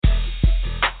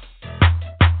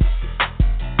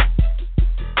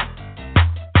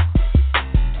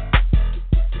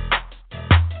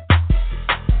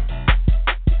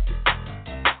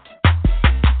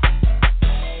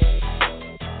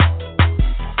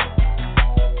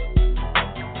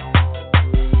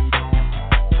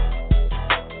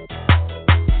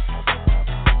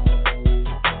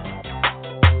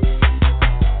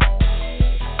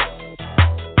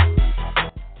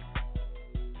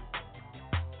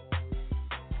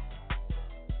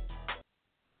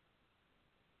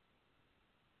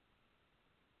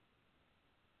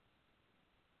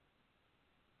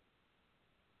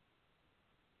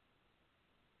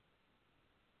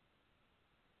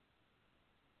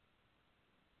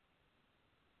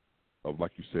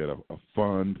like you said, a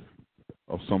fund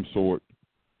of some sort,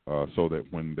 so that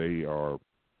when they are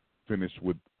finished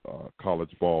with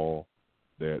college ball,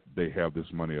 that they have this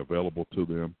money available to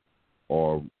them,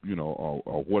 or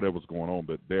or whatever's going on.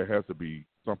 But there has to be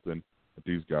something that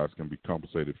these guys can be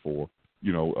compensated for.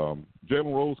 Jalen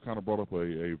Rose kind of brought up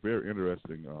a very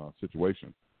interesting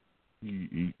situation.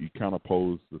 He kind of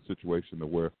posed the situation to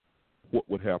where what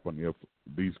would happen if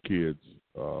these kids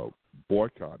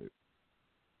boycotted.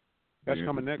 That's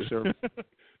coming next, sir.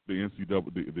 The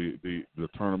NCAA, the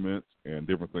tournaments and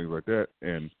different things like that,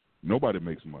 and nobody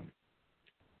makes money.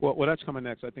 Well, that's coming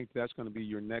next. I think that's going to be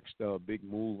your next big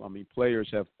move. I mean, players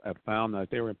have found that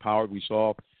they were empowered. We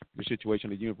saw the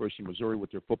situation at the University of Missouri with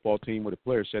their football team, where the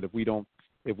players said, if we don't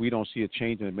see a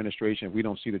change in administration, if we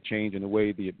don't see the change in the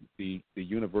way the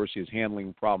university is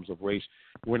handling problems of race,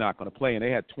 we're not going to play. And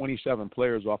they had 27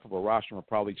 players off of a roster of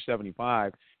probably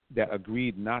 75 that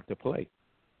agreed not to play.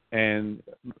 And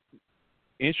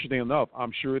interesting enough,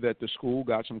 I'm sure that the school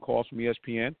got some calls from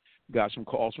ESPN, got some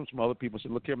calls from some other people,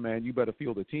 said, look here, man, you better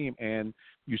field the team. And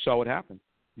you saw what happened.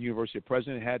 The university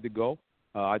president had to go.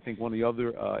 I think one of the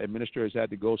other administrators had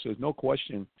to go. So there's no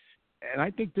question. And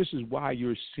I think this is why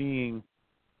you're seeing,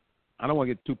 I don't want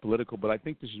to get too political, but I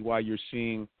think this is why you're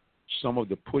seeing some of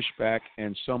the pushback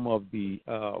and some of the,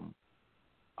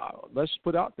 let's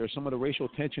put out there, some of the racial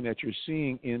tension that you're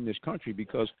seeing in this country,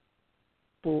 because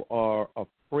people are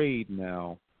afraid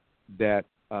now that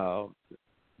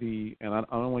and I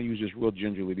don't want to use this real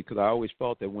gingerly, because I always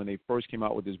felt that when they first came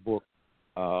out with this book,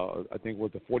 I think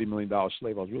with the $40 million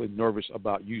slave, I was really nervous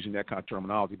about using that kind of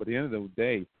terminology. But at the end of the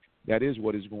day, that is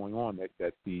what is going on,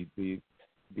 that the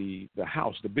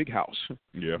house, the big house,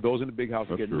 yeah. Those in the big house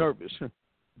That's get true. nervous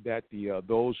that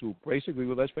those who basically,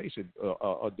 well, let's face it,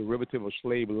 a derivative of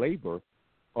slave labor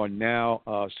are now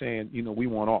saying, we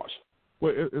want ours.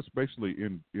 Well, it's basically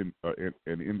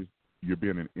you're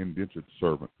being an indentured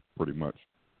servant, pretty much,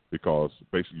 because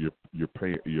basically you're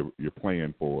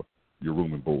paying for your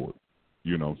room and board.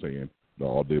 You know what I'm saying?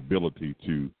 Or the ability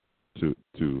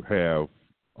to have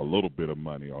a little bit of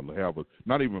money, or have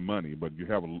not even money, but you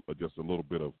have just a little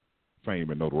bit of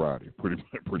fame and notoriety,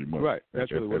 pretty much. Right.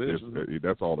 That's really what it is.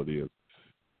 That's all it is.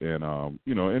 And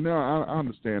and I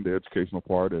understand the educational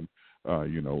part, and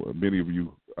many of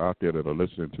you out there that are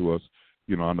listening to us,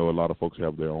 I know a lot of folks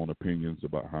have their own opinions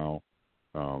about how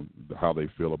they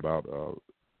feel about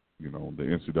the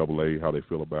NCAA, how they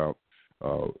feel about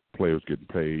players getting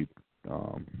paid.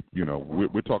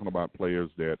 We're talking about players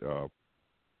that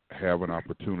have an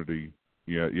opportunity.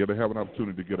 They have an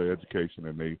opportunity to get an education,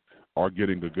 and they are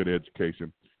getting a good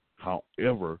education.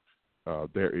 However,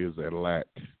 there is a lack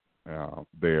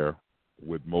there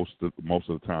with most of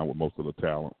the time with most of the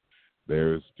talent.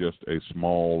 There's just a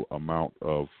small amount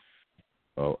of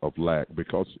lack,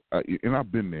 because and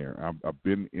I've been there. I've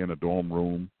been in a dorm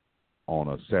room on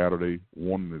a Saturday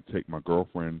wanting to take my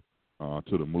girlfriend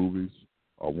to the movies,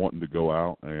 or wanting to go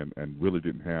out and really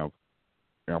didn't have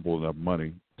ample enough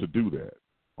money to do that,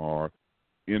 or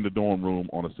in the dorm room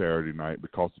on a Saturday night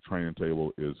because the training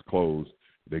table is closed.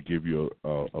 They give you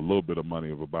a little bit of money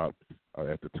of about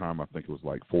at the time I think it was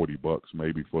like $40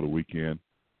 maybe for the weekend,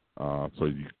 so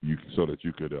that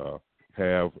you could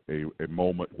have a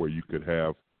moment where you could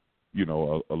have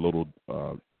a little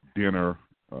dinner,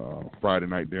 Friday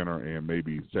night dinner, and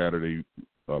maybe Saturday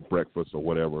breakfast or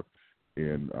whatever,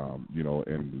 and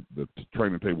and the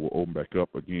training table will open back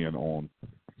up again on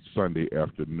Sunday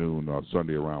afternoon or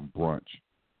Sunday around brunch.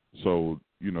 So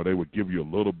they would give you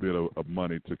a little bit of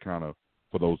money to kind of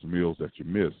for those meals that you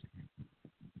missed,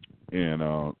 and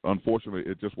unfortunately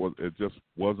it just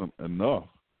wasn't enough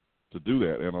to do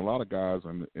that. And a lot of guys,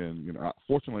 and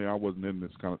fortunately I wasn't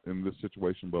in this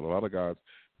situation, but a lot of guys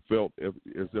felt as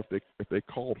if they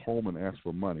called home and asked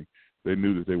for money, they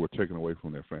knew that they were taken away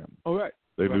from their family. All right.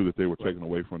 They knew that they were taken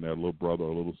away from their little brother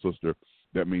or little sister.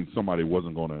 That means somebody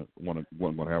wasn't going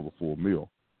to have a full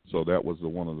meal. So that was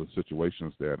one of the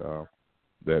situations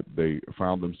that they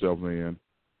found themselves in,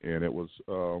 and it was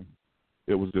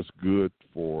just good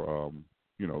for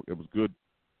it was good.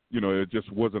 It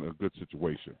just wasn't a good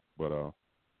situation. But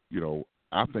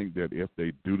I think that if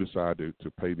they do decide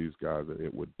to pay these guys,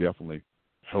 it would definitely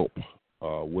help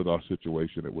with our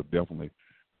situation. It would definitely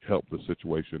help the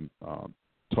situation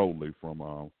totally from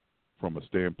a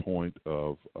standpoint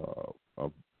of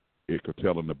it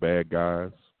curtailing the bad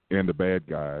guys and the bad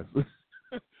guys,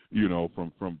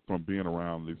 from being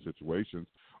around these situations.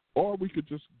 Or we could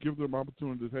just give them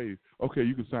opportunities. Hey, okay,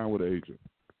 you can sign with an agent.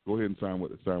 Go ahead and sign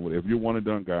with. If you're one and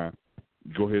done guy,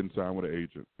 go ahead and sign with an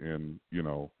agent. And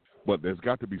but there's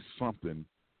got to be something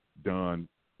done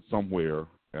somewhere,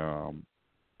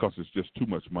 because it's just too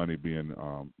much money being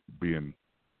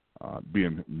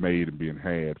made and being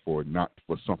had for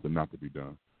something not to be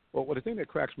done. Well, the thing that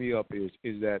cracks me up is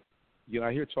that,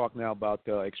 I hear talk now about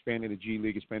expanding the G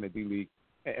League, expanding the D League,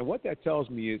 and what that tells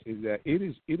me is that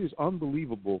it is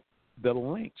unbelievable the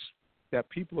lengths that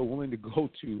people are willing to go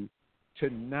to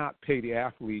not pay the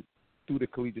athlete through the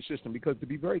collegiate system. Because to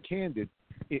be very candid,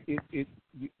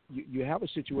 you have a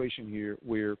situation here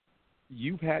where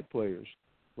you've had players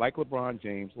like LeBron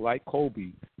James, like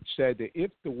Kobe, said that if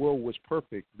the world was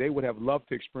perfect, they would have loved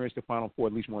to experience the Final Four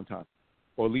at least one time,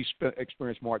 or at least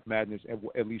experience March Madness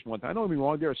at least one time. Don't get me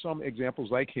wrong, there are some examples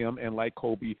like him and like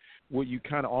Kobe where you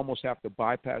kind of almost have to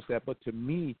bypass that. But to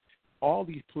me, all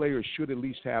these players should at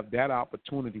least have that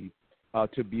opportunity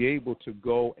to be able to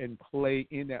go and play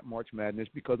in that March Madness,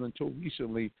 because until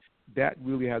recently, that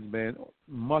really has been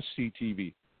must-see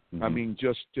TV. Mm-hmm. I mean,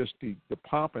 just the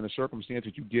pomp and the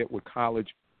circumstances you get with college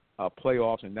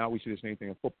playoffs, and now we see the same thing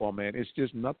in football, man. It's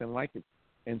just nothing like it.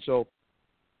 And so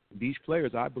these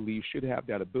players, I believe, should have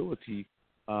that ability,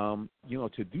 to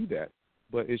do that.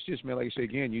 But it's just, man, like I say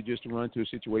again, you just run into a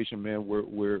situation, man,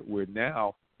 where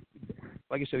now,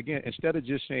 like I said again, instead of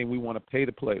just saying we want to pay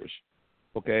the players,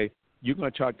 okay, you're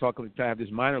going to try to have this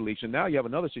minor league. So now you have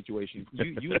another situation.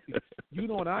 You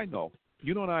know, and I know.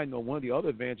 You know, and I know one of the other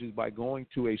advantages by going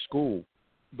to a school,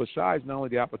 besides not only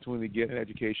the opportunity to get an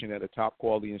education at a top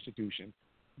quality institution,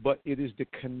 but it is the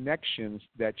connections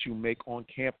that you make on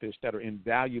campus that are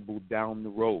invaluable down the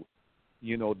road.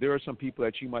 There are some people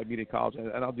that you might meet in college,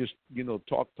 and I'll just,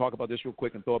 talk about this real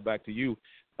quick and throw it back to you.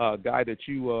 A guy that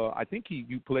I think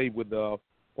you played with, or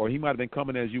he might have been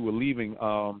coming as you were leaving,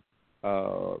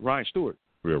 Ryan Stewart.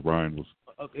 Yeah, Ryan was.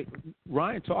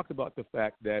 Ryan talked about the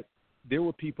fact that there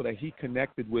were people that he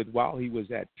connected with while he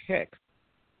was at Tech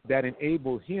that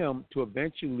enabled him to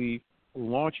eventually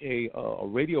launch a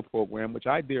radio program, which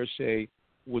I dare say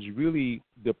was really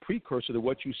the precursor to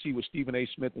what you see with Stephen A.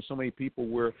 Smith and so many people,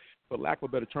 where, for lack of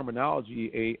a better terminology,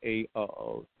 a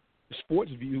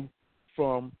sports view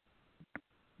from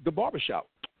the barbershop.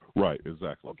 Right,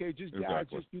 exactly. Okay,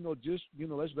 exactly.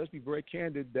 Let's be very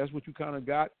candid. That's what you kind of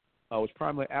got. It was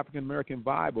primarily African American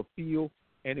vibe or feel,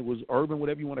 and it was urban,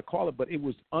 whatever you want to call it, but it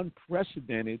was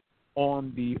unprecedented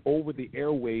on the over the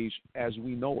airwaves as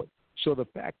we know it. So the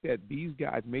fact that these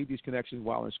guys made these connections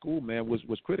while in school, man,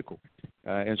 was critical.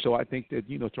 And so I think that,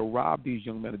 to rob these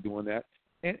young men of doing that.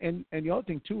 And the other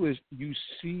thing, too, is you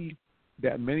see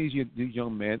that many of these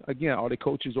young men, again, are the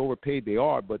coaches overpaid? They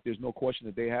are, but there's no question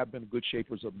that they have been good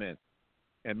shapers of men.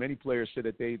 And many players said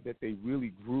that they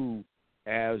really grew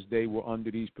as they were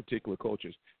under these particular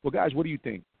coaches. Well, guys, what do you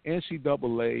think?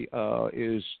 NCAA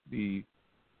is the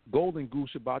golden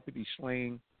goose about to be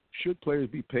slain. Should players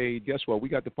be paid? Guess what? We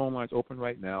got the phone lines open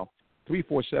right now,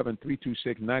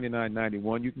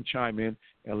 347-326-9991. You can chime in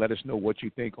and let us know what you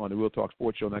think on the Real Talk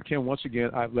Sports Show. Now, Ken, once again,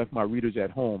 I've left my readers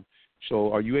at home.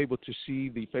 So are you able to see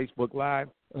the Facebook Live?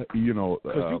 Because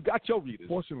you got your readers.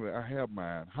 Fortunately, I have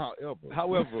mine.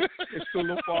 However, it's still a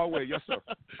little far away. Yes, sir.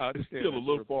 I understand. Still a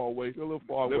little far away.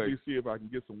 Let me see if I can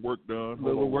get some work done. A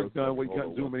little work done. We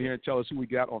can zoom in here and tell us who we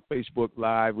got on Facebook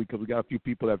Live, because we got a few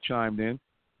people that have chimed in,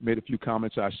 made a few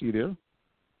comments I see there.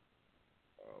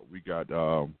 We got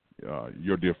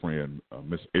your dear friend,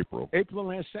 Miss April.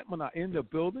 April Ann Sentman in the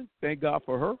building. Thank God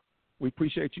for her. We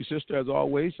appreciate you, sister, as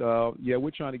always.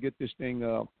 We're trying to get this thing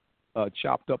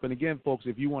chopped up. And, again, folks,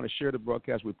 if you want to share the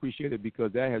broadcast, we appreciate it,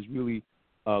 because that has really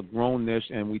grown this.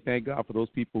 And we thank God for those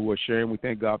people who are sharing. We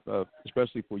thank God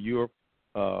especially for your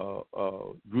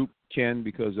group, Ken,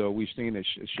 because we've seen the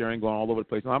sharing going all over the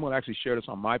place. Now, I'm going to actually share this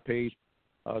on my page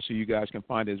so you guys can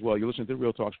find it as well. You're listening to the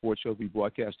Real Talk Sports Show. We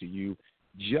broadcast to you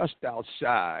just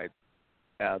outside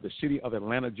the city of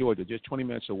Atlanta, Georgia, just 20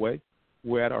 minutes away.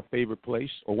 We're at our favorite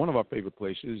place, or one of our favorite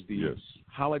places, the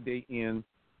Holiday Inn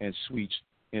and Suites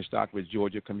in Stockbridge,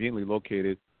 Georgia, conveniently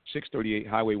located 638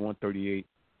 Highway 138,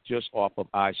 just off of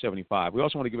I-75. We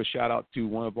also want to give a shout-out to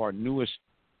one of our newest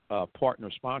partner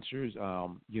sponsors.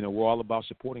 We're all about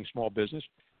supporting small business.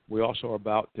 We also are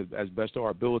about, as best of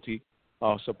our ability,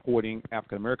 supporting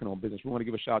African-American-owned business. We want to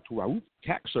give a shout-out to Raouf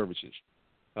Tax Services.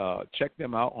 Check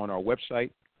them out on our website.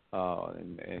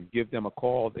 And give them a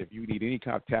call if you need any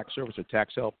kind of tax service or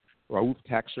tax help. Raouf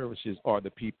Tax Services are the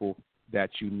people that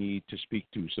you need to speak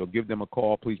to. So give them a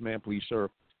call, please, man, please, sir.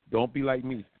 Don't be like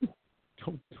me.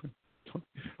 Don't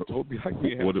be like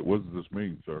me. What does this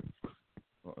mean, sir?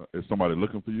 Is somebody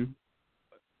looking for you?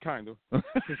 Kind of.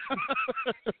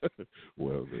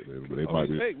 Well,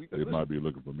 they might be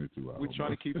looking for me too. We're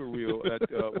trying to keep it real.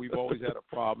 We've always had a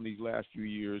problem these last few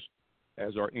years,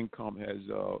 as our income has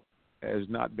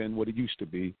not been what it used to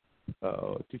be.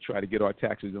 to try to get our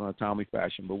taxes in a timely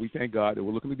fashion. But we thank God that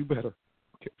we're looking to do better.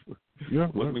 Yeah,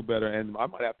 we're looking to do better, and I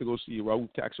might have to go see Raoul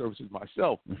Tax Services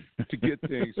myself to get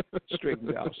things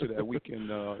straightened out so that we can,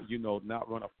 not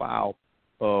run afoul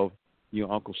of,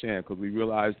 Uncle Sam, because we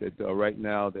realize that right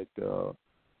now that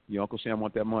Uncle Sam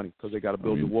want that money because they got to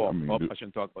build the wall. I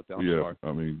shouldn't talk about that. I'm sorry.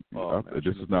 I mean,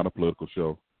 this is not a political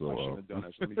show. So, I shouldn't have done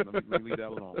that. So let me leave that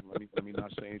alone. Let me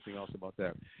not say anything else about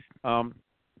that.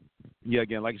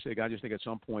 Again, like I said, I just think at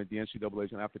some point the NCAA is going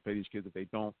to have to pay these kids. If they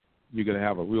don't, you're going to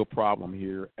have a real problem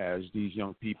here as these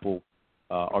young people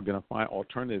are going to find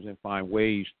alternatives and find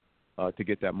ways to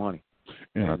get that money.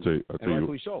 And I tell you,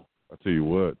 rightfully so. I tell you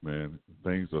what, man,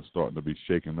 things are starting to be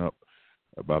shaken up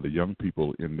by the young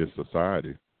people in this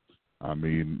society. I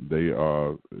mean, they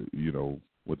are,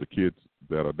 with the kids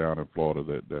that are down in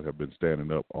Florida that have been standing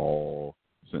up all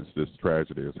since this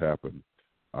tragedy has happened.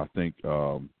 I think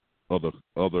other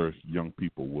young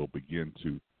people will begin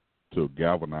to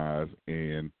galvanize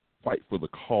and fight for the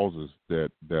causes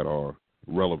that are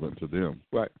relevant to them.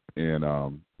 Right. And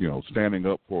standing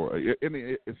up for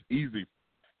and it's easy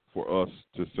for us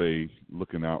to say,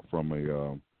 looking out from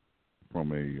a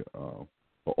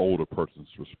older person's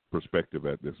perspective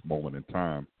at this moment in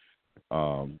time,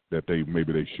 that they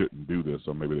shouldn't do this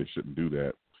or maybe they shouldn't do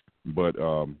that. But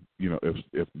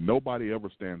if nobody ever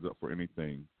stands up for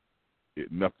anything,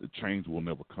 change will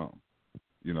never come.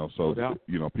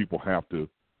 People have to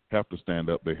stand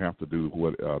up. They have to do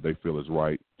what they feel is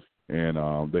right, and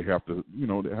they have to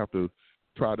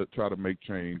try to make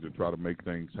change and try to make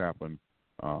things happen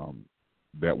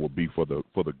that will be for the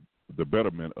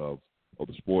betterment of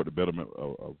the sport, the betterment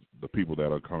of the people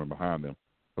that are coming behind them.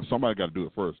 But somebody got to do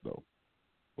it first, though.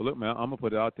 Well, look, man, I'm gonna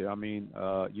put it out there. I mean,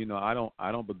 I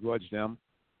don't begrudge them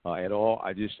at all.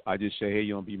 I just say, hey,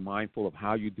 be mindful of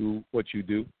how you do what you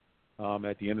do.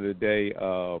 At the end of the day,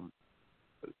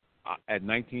 at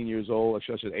 19 years old,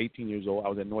 especially at 18 years old, I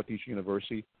was at Northeastern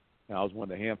University, and I was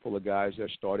one of the handful of guys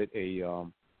that started a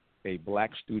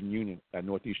black student union at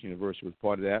Northeastern University. Was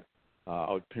part of that.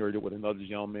 I paired it with another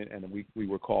gentleman, and we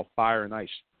were called Fire and Ice.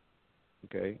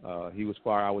 Okay, he was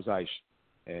fire, I was ice,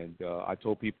 and I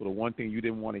told people the one thing you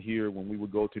didn't want to hear when we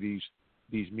would go to these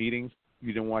meetings,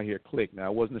 you didn't want to hear click.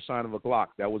 Now, it wasn't the sound of a Glock.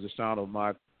 That was the sound of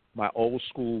my old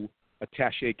school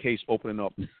attaché case opening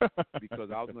up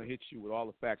because I was going to hit you with all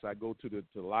the facts. I go to the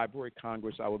Library of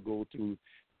Congress. I would go to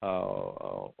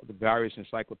the various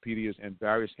encyclopedias and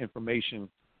various information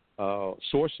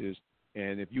sources.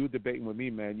 And if you were debating with me,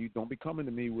 man, you don't be coming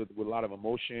to me with a lot of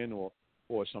emotion or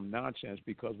some nonsense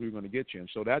because we're going to get you. And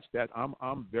so that's that.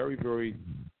 I'm very, very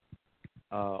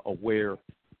aware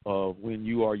of when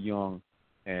you are young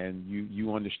and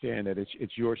you understand that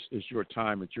it's your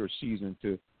time, it's your season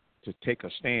to take a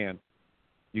stand.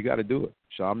 You got to do it.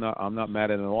 So I'm not mad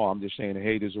at it at all. I'm just saying,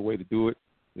 hey, there's a way to do it.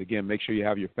 Again, make sure you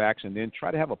have your facts and then try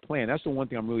to have a plan. That's the one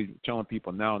thing I'm really telling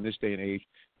people now in this day and age.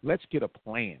 Let's get a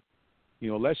plan.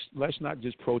 Let's not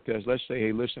just protest. Let's say,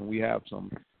 hey, listen, we have some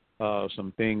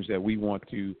things that we want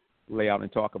to lay out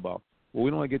and talk about. Well,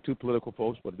 we don't want to get too political,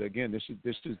 folks, but again, this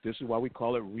is why we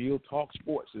call it real talk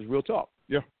sports. It's real talk.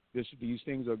 Yeah. These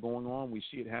things are going on. We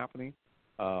see it happening,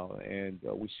 and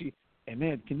we see. And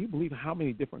man, can you believe how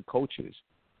many different coaches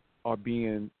are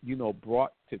being,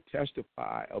 brought to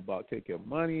testify about taking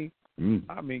money?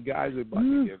 I mean, guys are about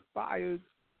to get fired.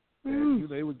 And,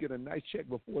 they would get a nice check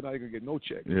before now they could get no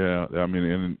check. Yeah, I mean,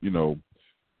 and,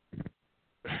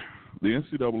 the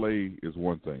NCAA is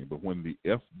one thing, but when the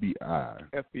FBI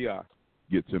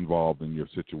gets involved in your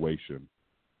situation,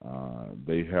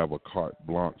 they have a carte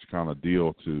blanche kind of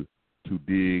deal to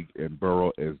dig and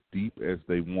burrow as deep as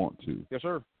they want to. Yes,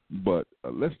 sir. But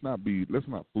let's not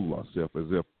fool ourselves as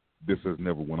if this has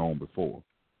never went on before.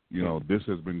 This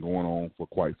has been going on for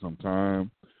quite some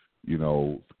time.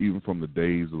 Even from the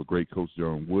days of the great coach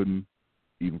John Wooden,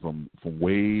 even from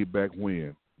way back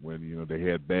when they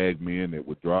had bag men that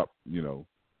would drop the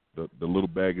little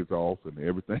baggage off and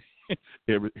everything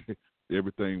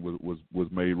everything was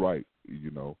made right.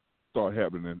 Start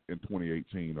happening in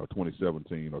 2018 or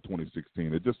 2017 or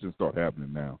 2016. It just didn't start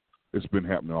happening now. It's been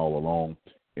happening all along,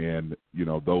 and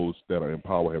those that are in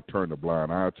power have turned a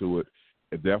blind eye to it,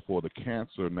 and therefore the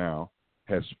cancer now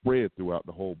has spread throughout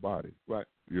the whole body. Right.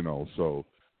 And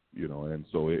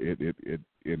so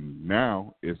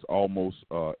now it's almost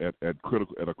at a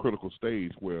critical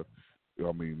stage where,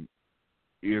 are we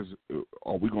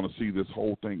going to see this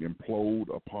whole thing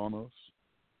implode upon us?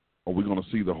 Are we going to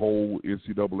see the whole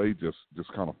NCAA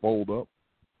just kind of fold up?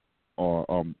 It's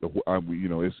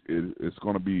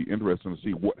going to be interesting to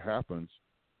see what happens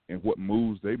and what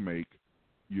moves they make.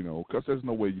 Because there's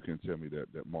no way you can tell me that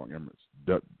Mark Emmert's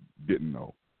didn't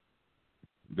know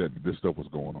that this stuff was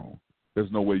going on.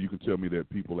 There's no way you can tell me that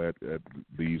people at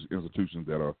these institutions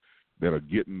that are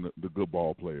getting the good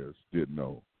ball players didn't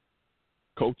know.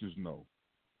 Coaches know.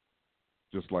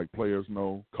 Just like players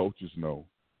know, coaches know.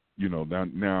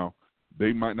 Now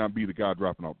they might not be the guy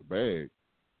dropping off the bag.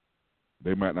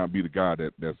 They might not be the guy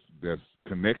that's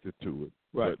connected to it.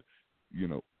 Right. But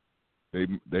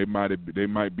they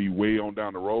might be way on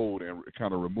down the road and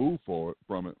kind of removed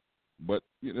from it. But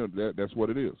that's what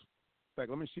it is. In fact,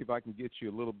 let me see if I can get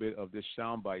you a little bit of this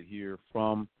soundbite here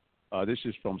from this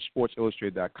is from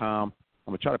SportsIllustrated.com.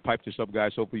 I'm going to try to pipe this up,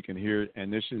 guys. Hopefully you can hear it.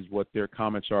 And this is what their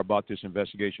comments are about this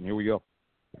investigation. Here we go.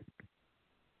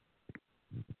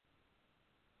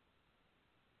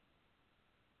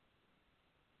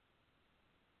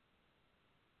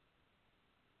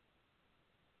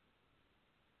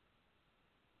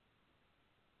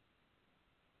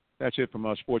 That's it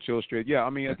from Sports Illustrated. Yeah,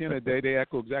 I mean, at the end of the day, they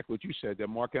echo exactly what you said, that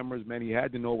Mark Emmers, man, he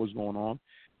had to know what was going on.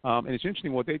 And it's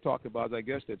interesting what they talked about. I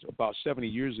guess that's about 70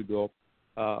 years ago,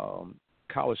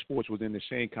 college sports was in the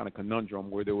same kind of conundrum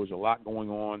where there was a lot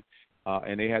going on,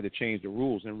 and they had to change the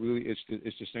rules. And really, it's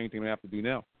the same thing they have to do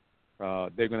now.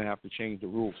 They're going to have to change the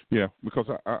rules. Yeah, because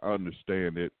I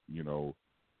understand it,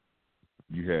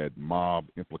 you had mob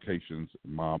implications,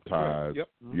 mob ties. Right. Yep.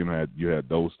 Mm-hmm. You had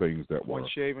those things that point were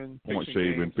shaving,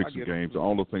 fixing games,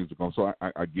 all those things are gone. So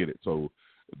I get it. So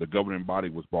the governing body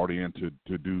was brought in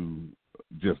to do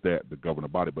just that, the governing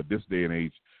body. But this day and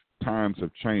age, times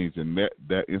have changed, and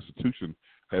that institution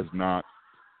has not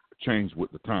changed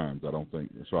with the times, I don't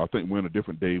think. So I think we're in a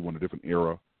different day, we're in a different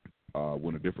era,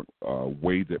 we're in a different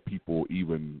way that people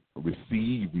even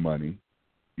receive money,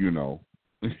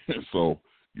 So,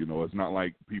 it's not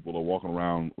like people are walking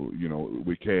around,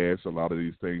 with cash. A lot of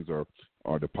these things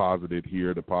are deposited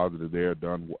here, deposited there,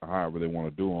 done however they want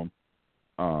to do them.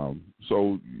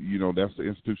 So, that's the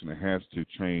institution that has to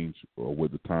change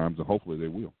with the times, and hopefully they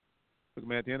will. Look,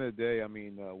 man, at the end of the day, I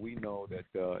mean, we know that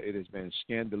it has been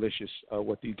scandalous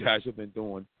what these guys have been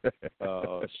doing.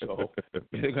 So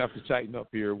they're going to have to tighten up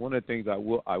here. One of the things I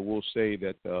will say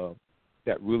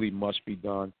that really must be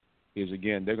done is,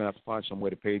 again, they're going to have to find some way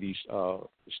to pay these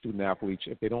student athletes.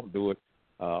 If they don't do it,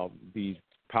 these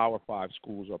Power 5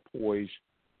 schools are poised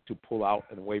to pull out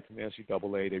and away from the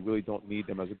NCAA. They really don't need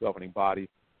them as a governing body.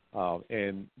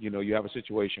 And, you have a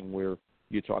situation where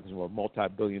you're talking about a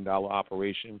multi-billion-dollar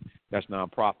operation that's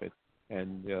nonprofit.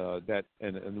 And the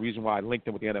reason why I linked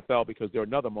them with the NFL, because they're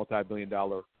another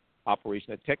multi-billion-dollar operation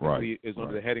that technically is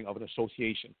under the heading of an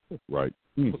association. Right.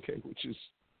 Okay, which is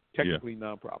technically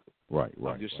nonprofit. Right.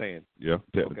 I'm just saying. Yeah,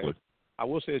 technically. Okay. I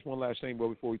will say this one last thing,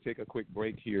 before we take a quick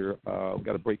break here. We've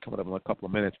got a break coming up in a couple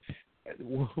of minutes.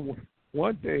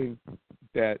 One thing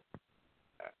that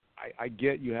I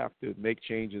get, you have to make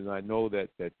changes, and I know that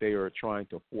they are trying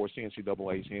to force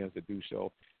NCAA's hands to do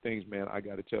so. Things, man, I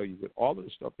got to tell you, with all of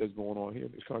the stuff that's going on here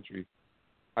in this country,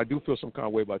 I do feel some kind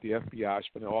of way about the FBI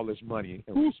spending all this money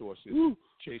and resources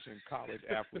chasing college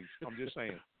athletes. I'm just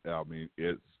saying. I mean,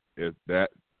 that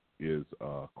is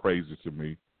crazy to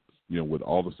me, with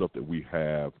all the stuff that we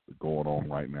have going on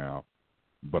right now.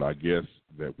 But I guess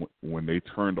that when they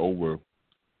turned over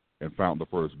and found the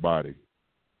first body,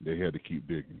 they had to keep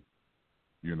digging.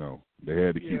 They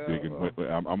had to keep digging.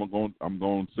 I'm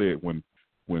going to say it, when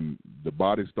the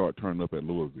bodies start turning up at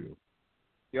Louisville.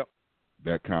 Yep.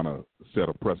 That kind of set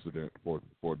a precedent for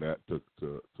that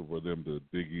for them to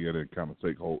dig in and kind of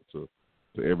take hold to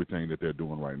everything that they're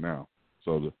doing right now.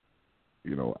 So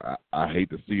I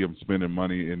hate to see them spending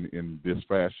money in this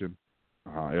fashion.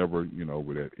 However,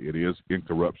 it is in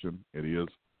corruption. It is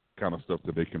kind of stuff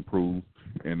that they can prove,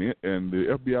 and the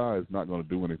FBI is not going to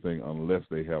do anything unless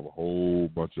they have a whole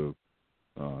bunch of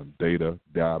data,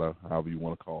 however you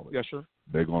want to call it. Yes, sir.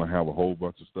 They're going to have a whole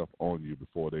bunch of stuff on you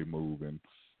before they move, and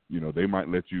they might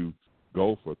let you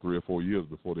go for 3 or 4 years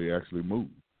before they actually move.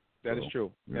 That is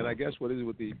true. And I guess what is it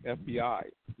with the FBI,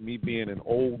 me being an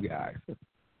old guy,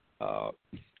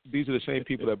 these are the same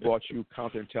people that brought you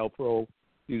COINTELPRO.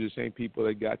 These are the same people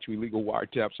that got you illegal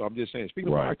wiretaps. So I'm just saying,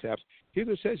 speaking of wiretaps, here's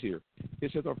what it says here.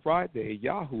 It says on Friday,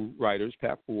 Yahoo writers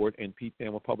Pat Ford and Pete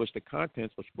Thamel published the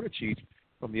contents of spreadsheets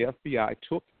from the FBI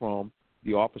took from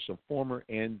the office of former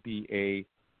NBA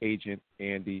agent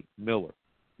Andy Miller.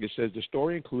 It says the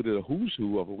story included a who's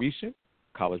who of recent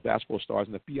college basketball stars,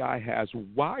 and the FBI has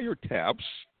wiretaps.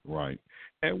 Right.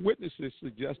 And witnesses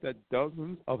suggest that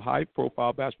dozens of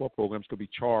high-profile basketball programs could be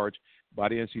charged by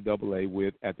the NCAA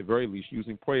with, at the very least,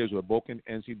 using players who have broken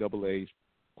NCAA's,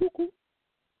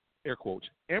 air quotes,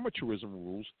 amateurism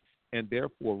rules, and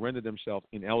therefore render themselves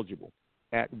ineligible.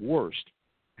 At worst,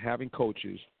 having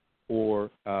coaches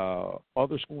or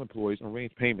other school employees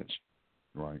arrange payments.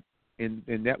 Right. In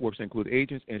networks that include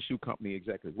agents and shoe company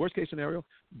executives. Worst case scenario,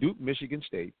 Duke, Michigan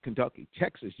State, Kentucky,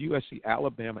 Texas, USC,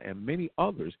 Alabama, and many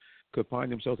others could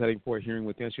find themselves heading for a hearing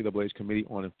with the NCAA's Committee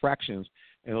on Infractions,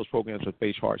 and those programs will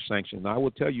face harsh sanctions. Now, I will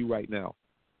tell you right now,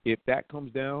 if that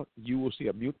comes down, you will see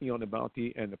a mutiny on the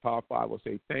bounty, and the Power Five will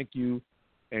say thank you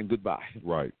and goodbye.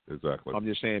 Right, exactly. I'm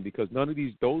just saying, because none of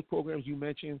those programs you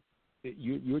mentioned,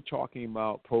 you're talking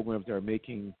about programs that are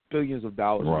making billions of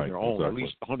dollars on their own, at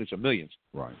least hundreds of millions.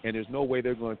 Right. And there's no way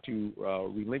they're going to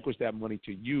relinquish that money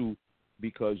to you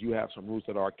because you have some rules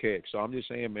that are archaic. So I'm just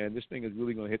saying, man, this thing is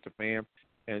really going to hit the fan,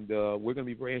 and we're going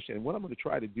to be very interested. And what I'm going to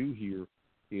try to do here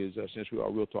is, since we are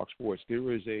Real Talk Sports,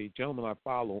 there is a gentleman I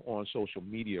follow on social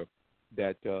media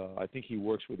that I think he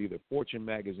works with either Fortune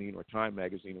magazine or Time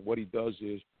magazine. And what he does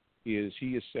is he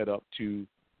is set up to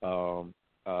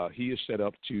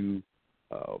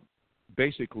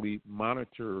basically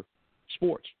monitor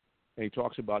sports, and he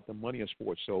talks about the money of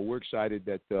sports. So we're excited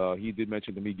that he did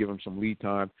mention to me give him some lead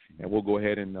time, and we'll go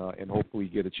ahead and hopefully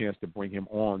get a chance to bring him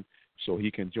on so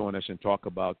he can join us and talk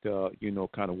about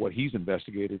kind of what he's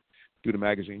investigated through the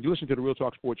magazine. You listen to the Real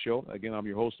Talk Sports Show. Again, I'm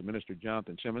your host, Minister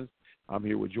Jonathan Simmons. I'm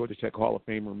here with Georgia Tech Hall of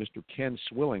Famer Mr. Ken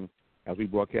Swilling as we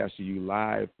broadcast to you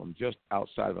live from just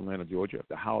outside of Atlanta, Georgia, at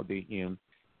the Holiday Inn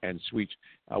and Suites.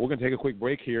 We're going to take a quick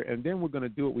break here, and then we're going to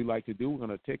do what we like to do. We're going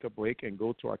to take a break and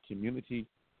go to our community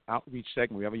outreach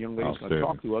segment. We have a young lady who's going to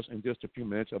talk to us in just a few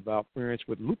minutes about experience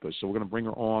with lupus. So we're going to bring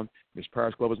her on. Ms.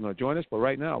 Paris Glover is going to join us. But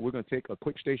right now, we're going to take a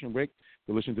quick station break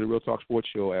to listen to the Real Talk Sports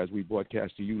Show as we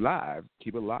broadcast to you live.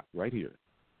 Keep it locked right here.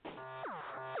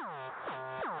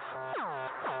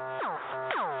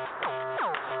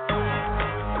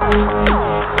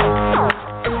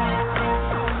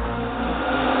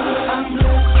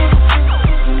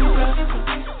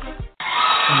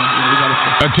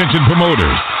 Attention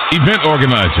promoters, event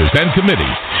organizers, and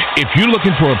committees. If you're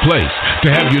looking for a place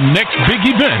to have your next big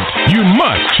event, you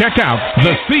must check out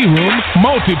the C Room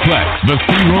Multiplex. The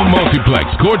C Room Multiplex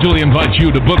cordially invites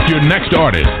you to book your next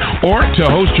artist or to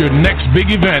host your next big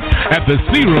event at the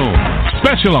C Room,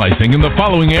 specializing in the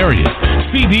following areas: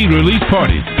 CD release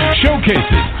parties,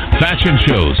 showcases, fashion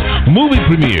shows, movie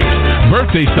premieres,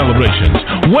 birthday celebrations,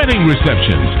 wedding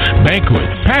receptions,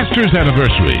 banquets, pastors'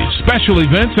 anniversaries, special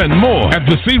events, and more. At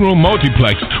the C Room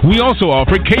Multiplex, we also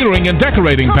offer catering and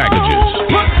decorating packages.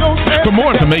 For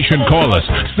more information, call us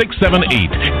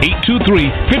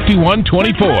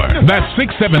 678-823-5124. That's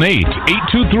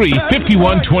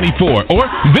 678-823-5124. Or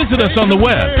visit us on the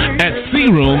web at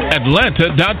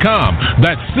croomatlanta.com.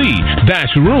 That's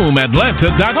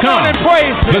c-roomatlanta.com.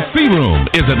 The C Room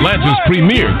is Atlanta's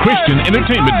premier Christian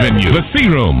entertainment venue. The C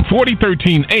Room,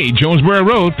 4013A Jonesboro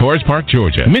Road, Forest Park,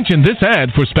 Georgia. Mention this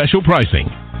ad for special pricing.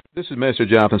 This is Minister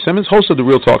Jonathan Simmons, host of the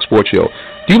Real Talk Sports Show.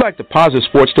 Do you like the positive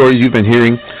sports stories you've been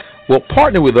hearing? Well,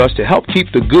 partner with us to help keep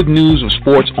the good news of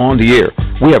sports on the air.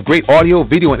 We have great audio,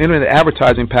 video, and internet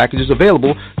advertising packages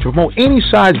available to promote any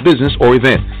size business or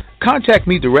event. Contact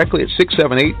me directly at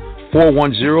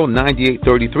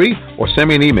 678-410-9833 or send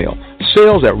me an email,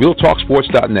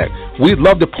 sales@realtalksports.net. We'd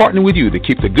love to partner with you to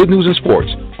keep the good news in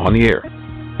sports on the air.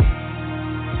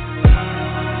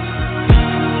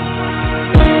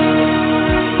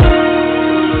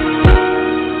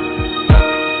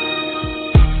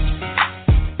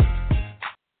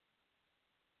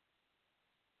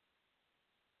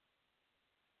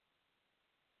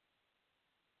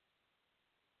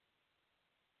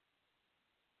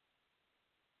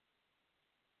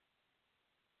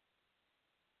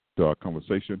 Our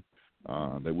conversation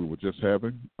that we were just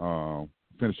having,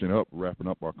 wrapping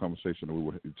up our conversation that we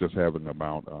were just having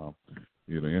about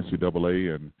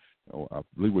NCAA, and I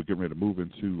believe we're getting ready to move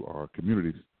into our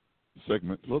community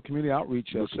segment. A little community outreach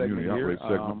segment here.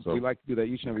 We like to do that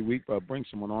each and every week, bring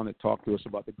someone on and talk to us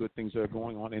about the good things that are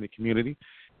going on in the community.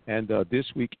 And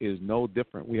this week is no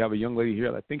different. We have a young lady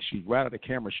here. I think she's right at the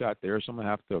camera shot there, so I'm going to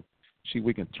have to see if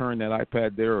we can turn that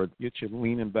iPad there or get you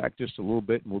leaning back just a little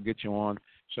bit, and we'll get you on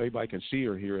so everybody can see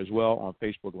her here as well on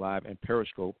Facebook Live and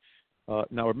Periscope.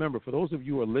 Now, remember, for those of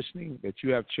you who are listening, that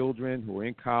you have children who are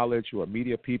in college, who are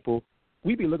media people,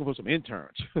 we be looking for some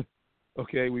interns.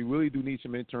 Okay, we really do need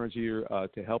some interns here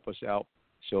to help us out.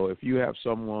 So if you have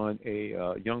someone,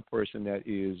 a young person that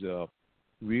is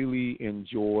really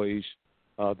enjoys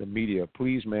the media,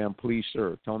 please, ma'am, please,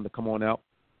 sir, tell them to come on out.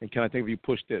 And can I think if you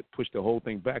push the whole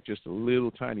thing back just a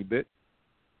little tiny bit,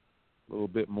 a little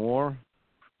bit more,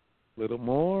 a little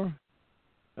more.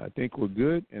 I think we're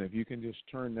good. And if you can just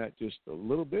turn that just a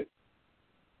little bit,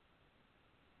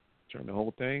 turn the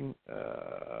whole thing.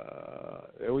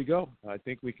 There we go. I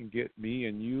think we can get me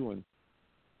and you and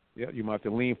Yeah, you might have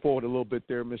to lean forward a little bit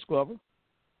there, Miss Glover.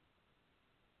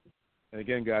 And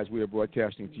again, guys, we are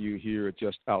broadcasting to you here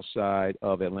just outside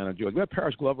of Atlanta, Georgia. We have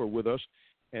Paris Glover with us,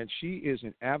 and she is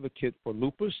an advocate for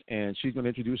lupus, and she's going to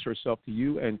introduce herself to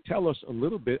you and tell us a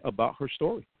little bit about her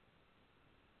story.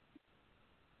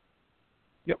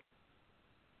 Yep.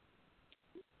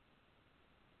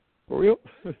 For real?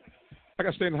 I got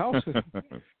to stay in the house.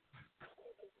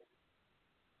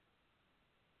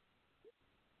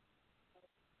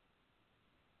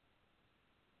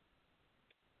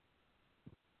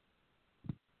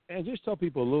 And just tell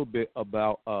people a little bit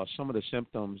about some of the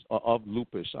symptoms of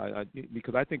lupus,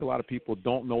 because I think a lot of people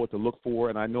don't know what to look for,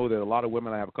 and I know that a lot of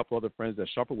women, I have a couple other friends that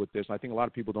suffer with this, and I think a lot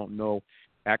of people don't know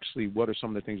actually what are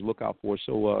some of the things to look out for.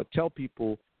 So tell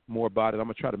people more about it. I'm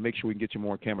going to try to make sure we can get you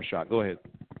more on camera shot. Go ahead.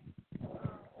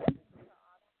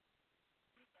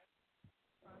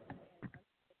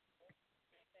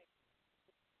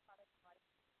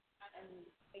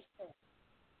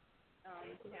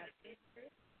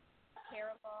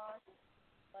 Hair loss,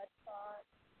 blood clot,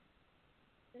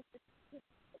 this is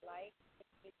light,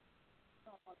 it's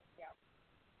on the scalp.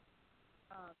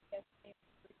 Chest pain,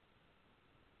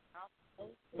 mouth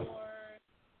sore,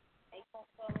 ankle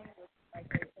swelling, which is like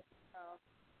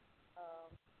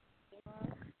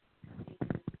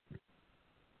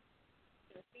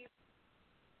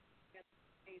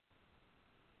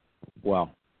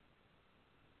Wow.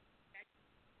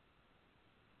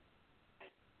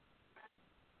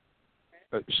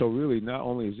 So really, not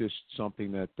only is this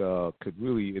something that could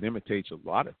really, it imitates a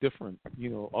lot of different,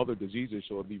 other diseases,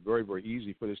 so it'd be very, very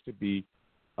easy for this to be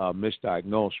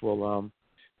misdiagnosed. Well,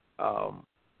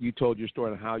 you told your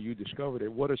story on how you discovered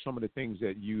it. What are some of the things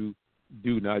that you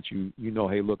do now that you know,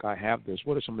 hey, look, I have this?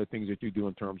 What are some of the things that you do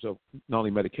in terms of not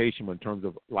only medication, but in terms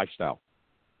of lifestyle?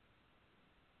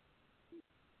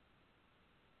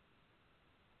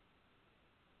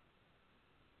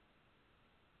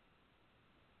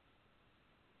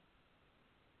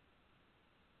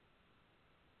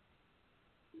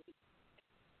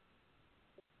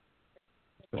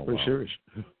 That's pretty serious.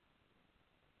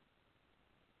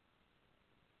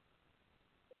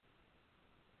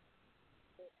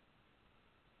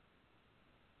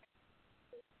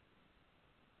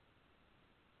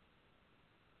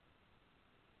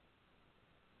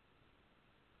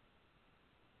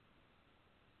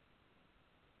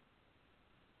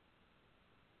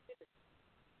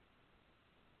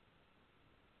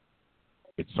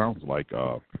 It sounds like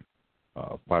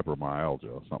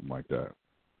fibromyalgia or something like that.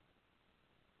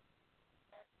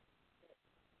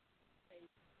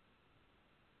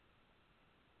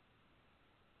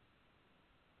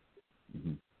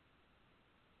 Mm-hmm.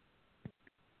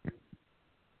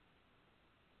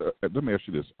 Let me ask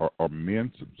you this: Are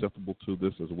men susceptible to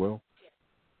this as well?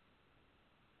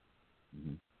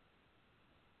 Mm-hmm.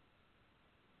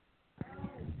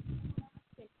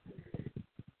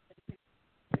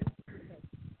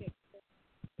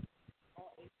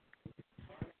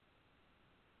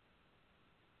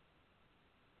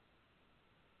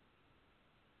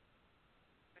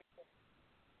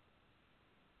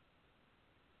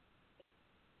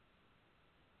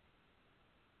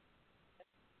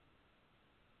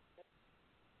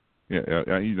 Yeah,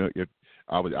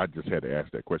 I just had to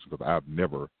ask that question because I've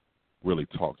never really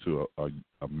talked to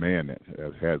a man that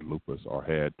has had lupus or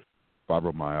had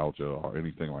fibromyalgia or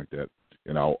anything like that,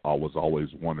 and I was always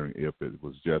wondering if it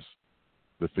was just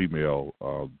the female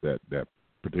that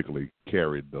particularly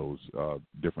carried those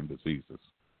different diseases.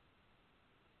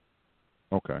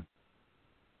 Okay.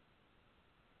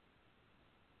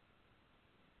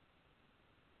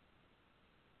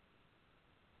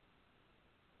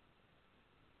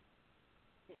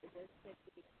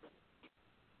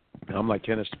 I'm like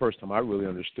Ken, it's the first time I really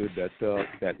understood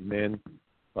that men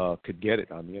could get it.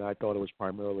 I mean, I thought it was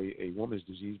primarily a woman's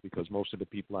disease because most of the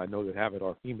people I know that have it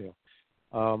are female.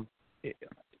 It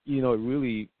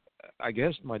really, I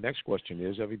guess my next question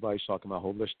is, everybody's talking about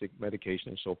holistic medication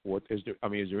and so forth.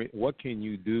 What can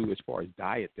you do as far as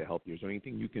diet to help you? Is there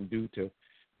anything you can do to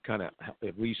kind of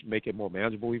at least make it more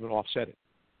manageable, even offset it?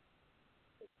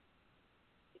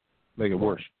 Make it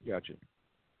worse. Gotcha.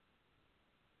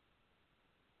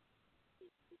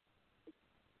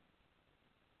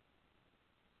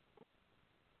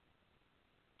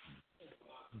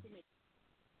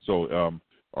 So,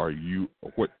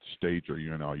 what stage are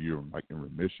you in? Are you like in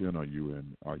remission?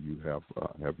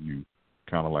 Have you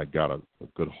kind of like got a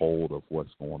good hold of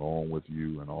what's going on with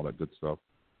you and all that good stuff?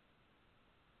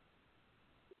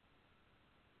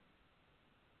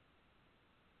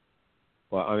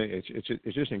 Well, I mean,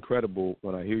 it's just incredible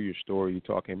when I hear your story. You're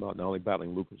talking about not only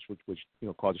battling lupus, which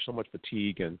causes so much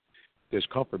fatigue and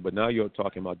discomfort. But now you're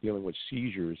talking about dealing with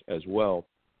seizures as well.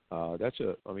 That's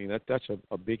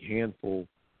a big handful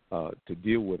to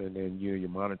deal with, and then you're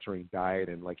monitoring diet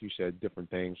and, like you said, different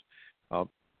things.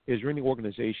 Is there any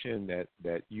organization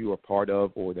that you are part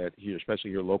of, or that here, especially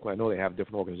here locally? I know they have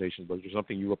different organizations, but is there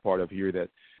something you are part of here that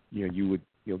you would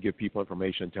give people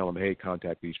information and tell them, hey,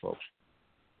 contact these folks?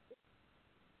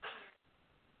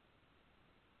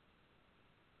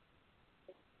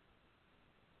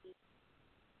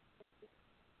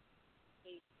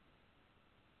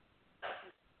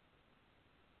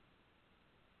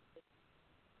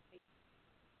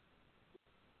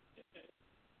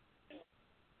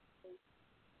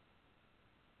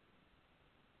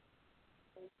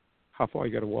 How far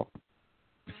you got to walk?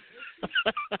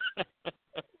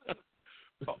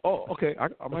 Oh, okay.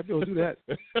 I might be able to do that.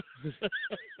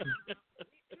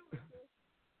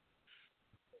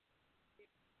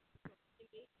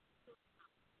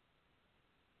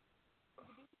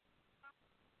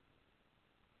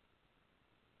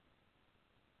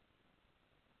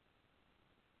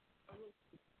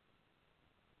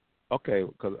 Okay,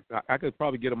 because I could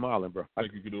probably get a mile in, bro. I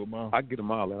think you could do a mile? I could get a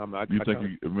mile in.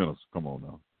 Minutes? Come on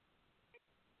now.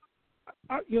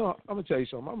 I'm gonna tell you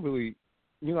something. I'm really,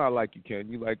 I like you, Ken.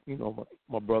 You like,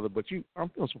 my brother, but I'm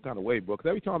feeling some kind of way, bro. Because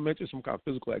every time I mention some kind of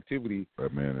physical activity,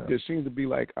 there seems to be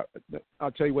like,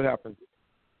 I'll tell you what happened.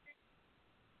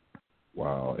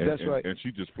 Wow, that's right. And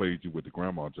she just played you with the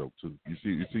grandma joke too. You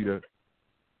see that?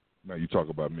 Now you talk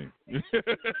about me.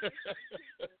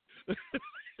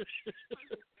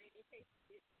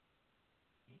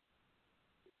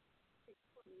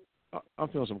 I'm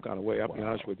feeling some kind of way. I'll be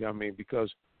honest with you. I mean, because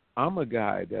I'm a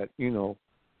guy that,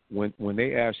 when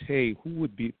they ask, hey, who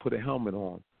would put a helmet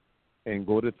on and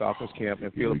go to the Falcons camp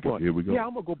and feel a punt? Here we go. Yeah,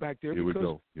 I'm going to go back there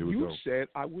because you said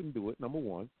I wouldn't do it, number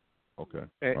one. Okay.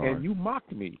 And you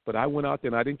mocked me, but I went out there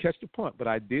and I didn't catch the punt, but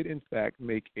I did, in fact,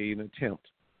 make an attempt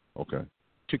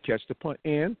to catch the punt.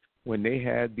 And when they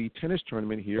had the tennis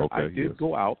tournament here, I did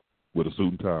go out. With a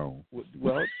suit and tie on.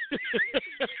 Well,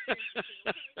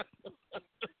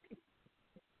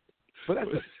 but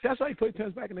that's how you played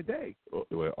tennis back in the day.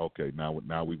 Well, okay. Now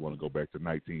we want to go back to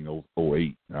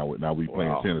 1908. Now we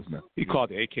playing tennis now. He called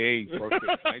the AKA first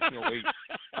 1908.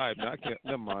 All right, I can't.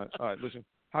 Never mind. All right, listen.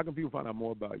 How can people find out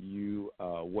more about you,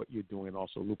 what you're doing, and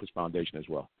also Lupus Foundation as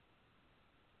well?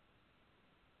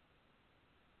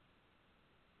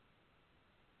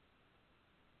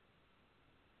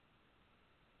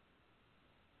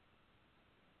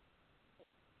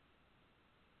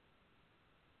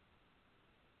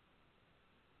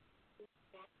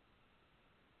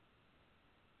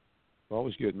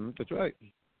 Always good. That's right.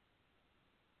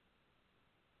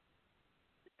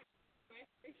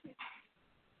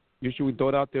 Should we throw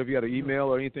it out there if you had an email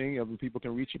or anything? People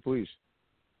can reach you, please.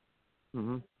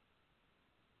 Mm-hmm.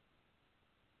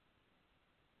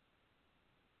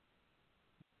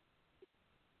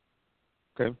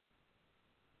 Okay.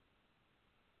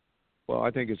 Well,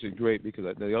 I think it's great because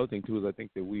the other thing, too, is I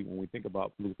think that when we think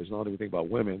about lupus, not only we think about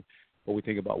women, but we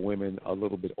think about women a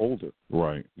little bit older.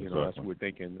 Right. That's what we're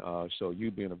thinking. So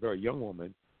you being a very young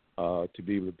woman, to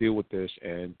be able to deal with this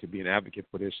and to be an advocate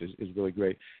for this is really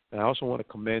great. And I also want to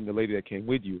commend the lady that came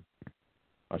with you.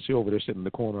 I see her over there sitting in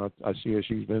the corner. I see her.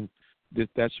 She's been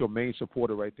 – that's your main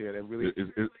supporter right there. That really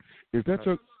is that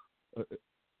your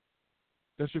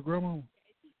that's your grandma?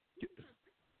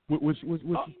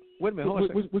 Wait a minute, hold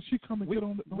on. Would she come and get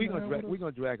on? We're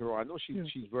gonna drag her on. I know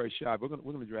she's very shy. We're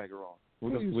gonna drag her on.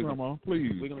 Grandma,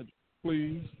 please.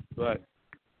 Please. Right.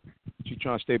 She's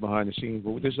trying to stay behind the scenes,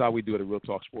 but this is how we do it at Real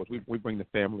Talk Sports. We bring the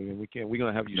family, and we're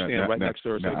gonna have you stand right next to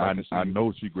her. I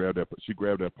know she grabbed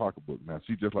that pocketbook. Now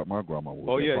she just like my grandma was.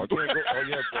 Oh yeah, you can't go. Oh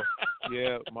yeah, bro.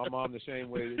 Yeah, my mom the same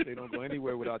way. They don't go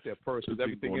anywhere without their purse. There's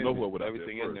everything in there.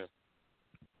 Everything in there.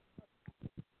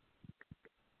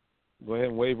 Go ahead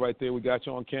and wave right there. We got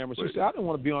you on camera. She said, I don't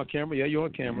want to be on camera. Yeah, you're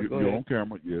on camera. Go ahead. You're on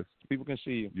camera, yes. People can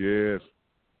see you. Yes.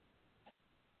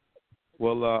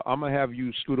 Well, I'm going to have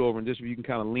you scoot over and just if you can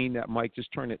kind of lean that mic,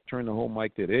 just turn the whole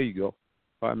mic there. There you go.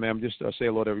 All right, ma'am, just say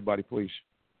hello to everybody, please.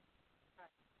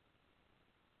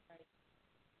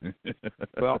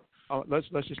 Well, let's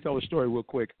just tell the story real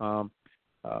quick.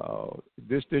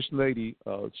 This lady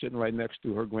sitting right next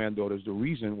to her granddaughter is the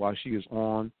reason why she is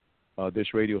on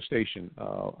this radio station.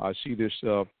 I see this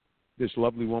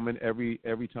lovely woman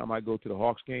every time I go to the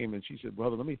Hawks game, and she said,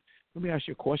 "Brother, let me ask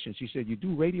you a question." She said, "You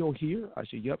do radio here?" I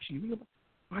said, "Yep."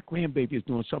 My grandbaby is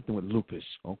doing something with lupus.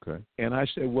 Okay. And I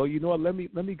said, "Well, you know what? Let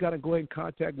me gotta go ahead and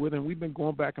contact with her." And we've been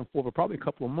going back and forth for probably a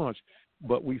couple of months,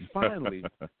 but we finally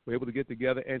were able to get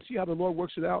together and see how the Lord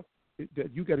works it out.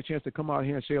 that you got a chance to come out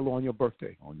here and say hello on your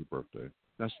birthday. On your birthday.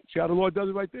 Now, see how the Lord does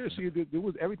it right there. See,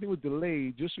 everything was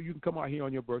delayed just so you can come out here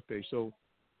on your birthday. So,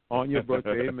 on your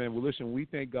birthday, amen. Well, listen, we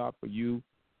thank God for you.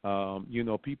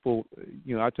 People,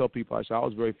 I tell people, I say I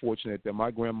was very fortunate that my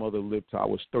grandmother lived till I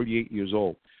was 38 years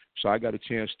old. So I got a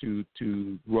chance to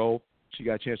grow. She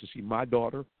got a chance to see my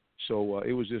daughter. So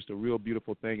it was just a real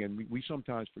beautiful thing. And we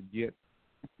sometimes forget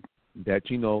that,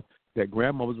 that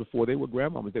grandmothers before they were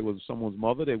grandmothers, they were someone's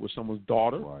mother, they were someone's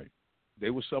daughter. Right. They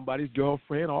were somebody's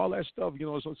girlfriend, all that stuff,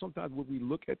 So sometimes when we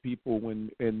look at people when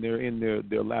they're in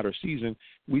their latter season,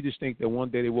 we just think that one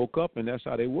day they woke up and that's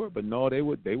how they were. But no, they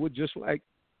were just like.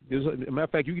 As a matter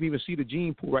of fact, you can even see the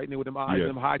gene pool right there with them eyes and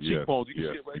them high cheekbones. You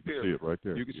can see it right there. See it right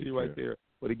there. You can see it right there.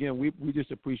 But again, we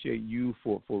just appreciate you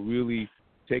for really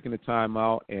taking the time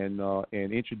out and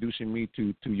introducing me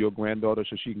to your granddaughter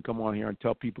so she can come on here and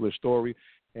tell people her story.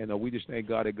 And we just thank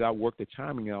God that God worked the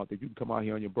timing out that you can come out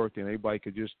here on your birthday and everybody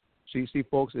could just see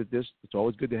folks. It's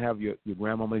always good to have your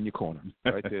grandmama in your corner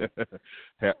right there.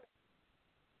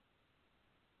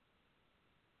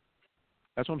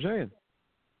 That's what I'm saying.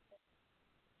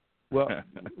 Well,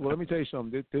 let me tell you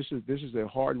something. This is a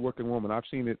hard-working woman. I've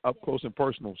seen it up close and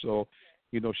personal. So,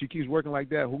 she keeps working like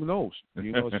that. Who knows?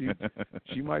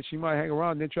 She might hang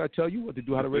around and then try to tell you what to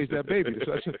do, how to raise that baby.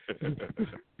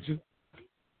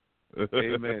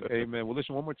 Amen. Amen. Well,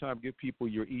 listen, one more time, give people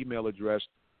your email address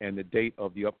and the date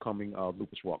of the upcoming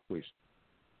Lupus Walk, please.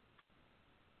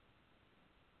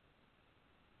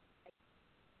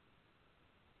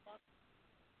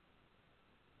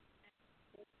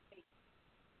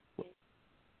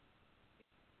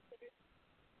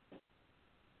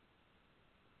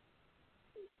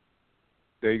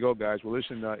 There you go, guys. Well,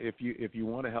 listen, if you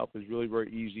want to help, it's really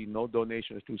very easy. No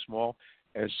donation is too small,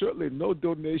 and certainly no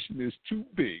donation is too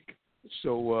big.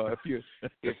 So if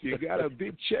you got a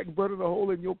big check burning a hole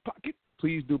in your pocket,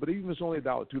 please do. But even if it's only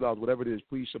 $1, $2, whatever it is,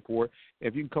 please support.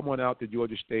 If you can come on out to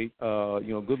Georgia State, good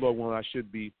Lord willing, I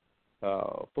should be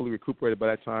fully recuperated by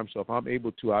that time. So if I'm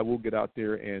able to, I will get out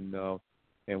there and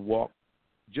walk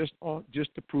just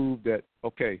to prove that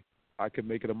I can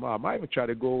make it a mile. I might even try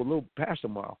to go a little past a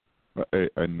mile.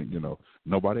 And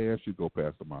nobody asked you to go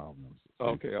past the mile.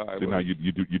 Okay, all right. See, now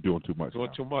you're doing too much. Doing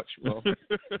too much. Well,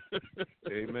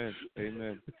 amen.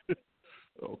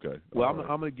 Okay. Well,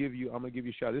 I'm gonna give you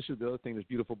a shout. This is the other thing that's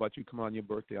beautiful about you coming on your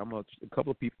birthday. A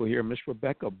couple of people here. Miss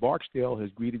Rebecca Barksdale has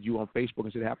greeted you on Facebook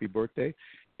and said happy birthday.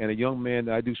 And a young man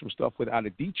that I do some stuff with out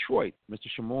of Detroit, Mr.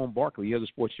 Shimon Barkley, he has a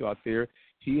sports show out there.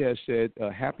 He has said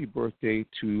happy birthday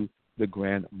to the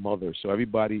grandmother. So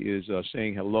everybody is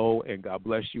saying hello and God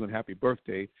bless you and happy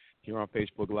birthday here on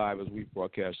Facebook Live as we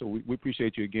broadcast. So we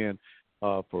appreciate you again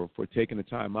for taking the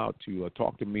time out to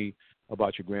talk to me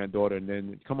about your granddaughter and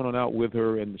then coming on out with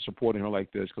her and supporting her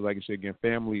like this. Because like I said, again,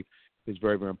 family is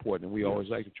very, very important. And we always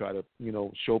like to try to,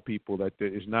 show people that there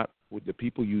is not with the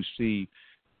people you see,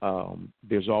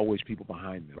 there's always people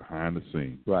behind them. Behind the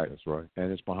scenes. Right. That's right.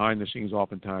 And it's behind the scenes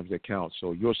oftentimes that counts.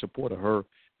 So your support of her,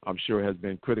 I'm sure, has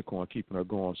been critical in keeping her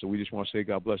going. So we just want to say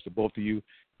God bless to both of you.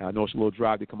 And I know it's a little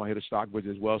drive to come out here to Stockbridge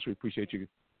as well, so we appreciate you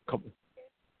coming.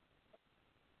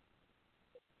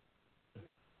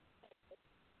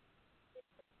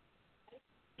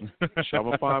 So I'm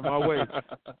going to find my way.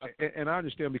 And I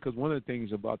understand because one of the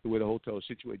things about the way the hotel is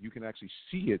situated, you can actually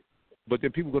see it. But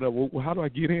then people go to, well, how do I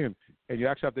get in? And you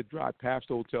actually have to drive past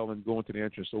the hotel and go into the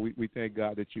entrance. So we thank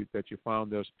God that you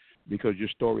found us because your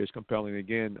story is compelling.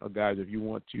 Again, guys, if you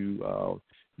want to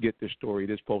get this story, it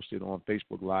is posted on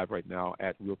Facebook Live right now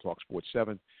at Real Talk Sports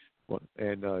 7.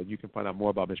 And you can find out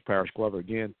more about Miss Parrish Glover.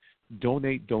 Again,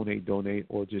 donate,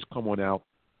 or just come on out.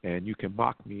 And you can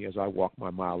mock me as I walk my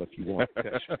mile if you want.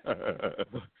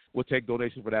 We'll take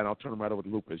donations for that, and I'll turn them right over to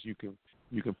Lucas. You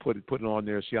can put it on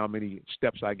there, see how many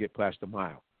steps I get past the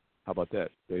mile. How about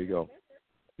that? There you go.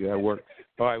 Yeah, that worked.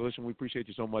 All right, listen, we appreciate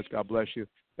you so much. God bless you.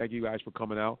 Thank you guys for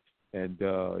coming out. And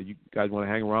you guys want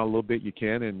to hang around a little bit, you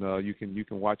can, and you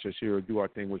can watch us here do our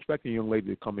thing. We're expecting a young lady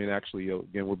to come in. Actually,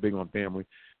 again, we're big on family.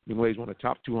 Young lady's one of the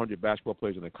top 200 basketball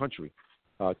players in the country.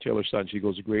 Taylor Sutton. She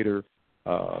goes to Greater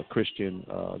Atlanta Christian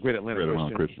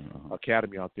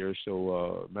Academy out there.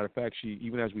 So, matter of fact, she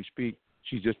even as we speak,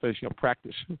 she's just finishing up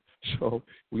practice. So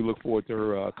we look forward to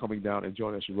her coming down and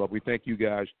joining us as well. We thank you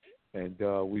guys, and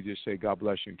we just say God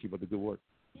bless you and keep up the good work.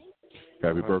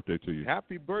 Happy birthday to you.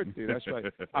 Happy birthday. That's right.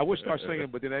 I would start singing,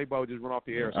 but then everybody would just run off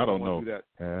the air. So I don't know. Do that.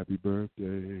 Happy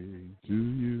birthday to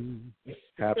you.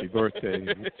 Happy birthday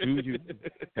to you.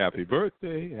 Happy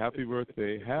birthday. Happy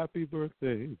birthday. Happy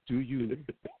birthday to you.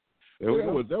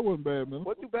 That wasn't bad, man.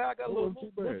 Wasn't too bad. I got a little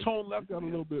tone left. Got a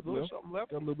little bit left. Something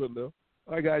left. Got a little bit left.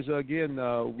 All right, guys. Again,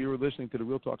 we were listening to the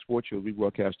Real Talk Sports Show. We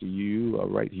broadcast to you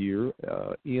right here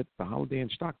at the Holiday Inn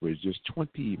Stockbridge, just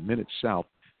 20 minutes south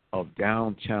of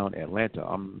downtown Atlanta.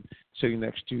 I'm sitting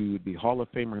next to the Hall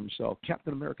of Famer himself,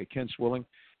 Captain America, Ken Swilling,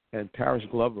 and Paris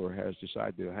Glover has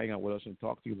decided to hang out with us and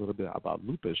talk to you a little bit about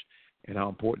lupus and how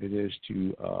important it is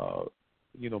to,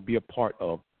 be a part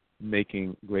of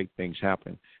making great things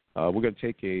happen. We're going to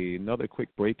take another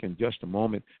quick break in just a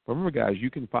moment. But remember, guys,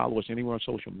 you can follow us anywhere on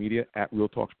social media at Real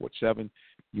Talk Sports 7.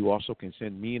 You also can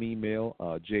send me an email,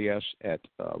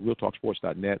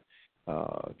 js@realtalksports.net.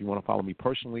 If you want to follow me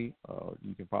personally,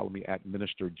 you can follow me at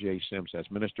Minister J. Sims.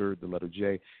 That's Minister, the letter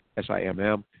J,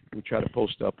 S-I-M-M. We try to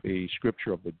post up a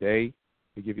scripture of the day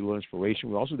to give you a little inspiration.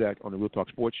 We also do that on the Real Talk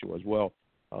Sports Show as well,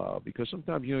 because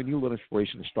sometimes you need a little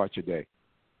inspiration to start your day.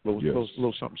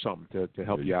 Little something to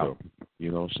help you out,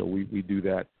 so we do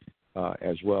that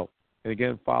as well. And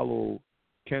again, follow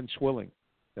Ken Swilling.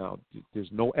 Now,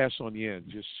 there's no S on the end,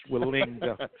 just Swilling.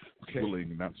 Okay.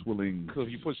 Swilling, not Swilling. Because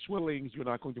if you put Swillings, you're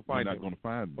not going to find him. You're not going to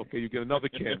find me. Okay, you get another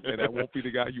Ken, and that won't be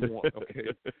the guy you want.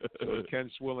 Okay, so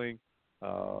Ken Swilling,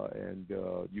 and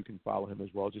you can follow him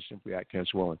as well, just simply at Ken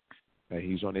Swilling.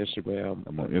 He's on Instagram.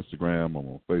 I'm on Instagram. I'm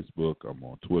on Facebook. I'm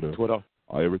on Twitter.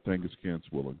 Everything is Ken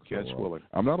Swilling. Ken Swilling.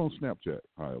 I'm not on Snapchat,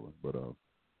 however, but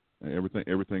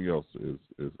everything else is.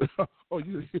 Oh,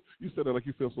 you said that like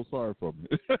you feel so sorry for me.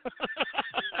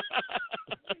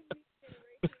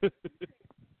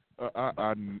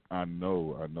 I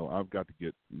know. I've got to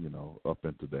get up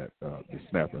into that the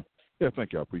snapping. Yeah,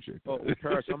 thank you. I appreciate that. Oh,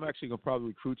 Paris, I'm actually gonna probably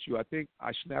recruit you. I think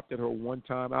I snapped at her one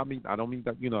time. I don't mean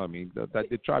that. You know what I mean? That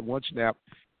they tried one snap,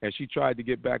 and she tried to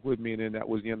get back with me, and then that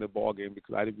was the end of the ball game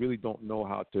because I really don't know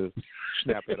how to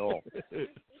snap at all.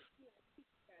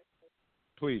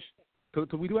 Please,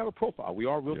 because we do have a profile. We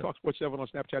are Real Talk Sports 7 on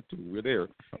Snapchat too. We're there,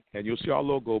 and you'll see our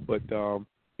logo. But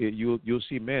you'll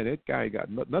see, man, that guy got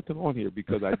nothing on here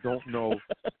because I don't know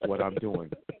what I'm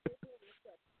doing.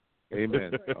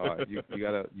 Amen. You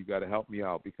gotta help me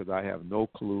out because I have no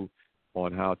clue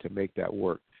on how to make that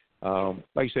work. Like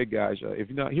I said, guys, if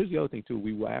you're not, here's the other thing too.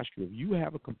 We will ask you if you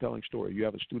have a compelling story. You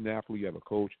have a student athlete, you have a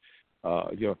coach,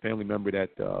 you have a family member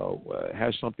that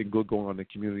has something good going on in the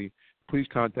community. Please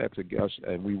contact us,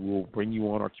 and we will bring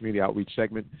you on our community outreach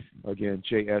segment. Again,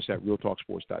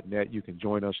 js@realtalksports.net. You can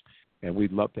join us, and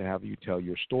we'd love to have you tell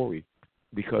your story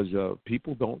because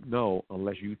people don't know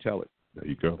unless you tell it. There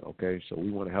you go. Okay, so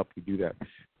we want to help you do that.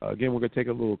 Again, we're going to take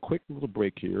a quick little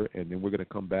break here, and then we're going to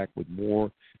come back with more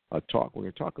talk. We're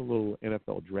going to talk a little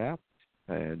NFL draft,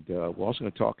 and we're also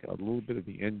going to talk a little bit of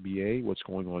the NBA, what's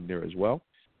going on there as well.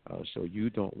 So you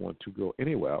don't want to go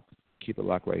anywhere. Keep it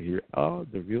locked right here on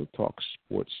the Real Talk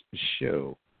Sports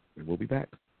Show, and we'll be back.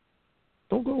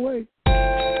 Don't go away.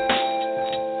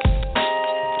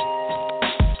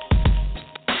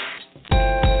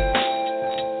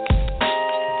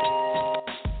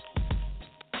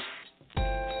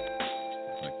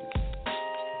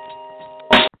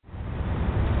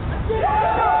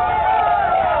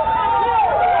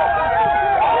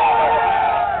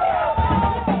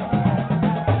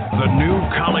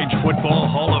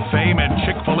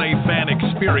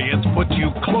 Experience puts you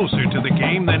closer to the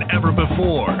game than ever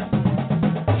before.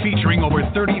 Featuring over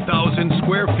 30,000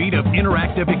 square feet of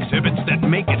interactive exhibits that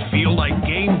make it feel like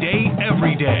game day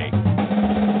every day.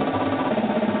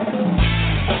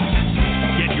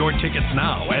 Get your tickets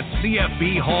now at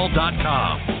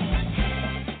cfbhall.com.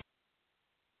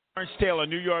 Lawrence Taylor,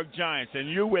 New York Giants, and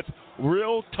you're with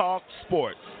Real Talk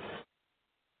Sports.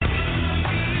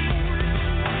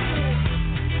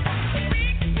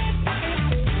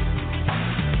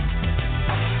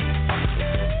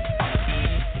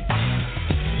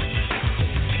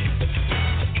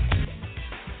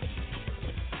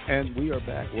 And we are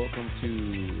back. Welcome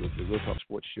to the Real Talk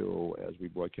Sports Show as we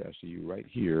broadcast to you right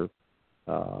here,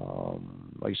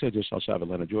 like I said, just outside of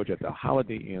Atlanta, Georgia, at the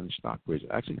Holiday Inn Stockbridge.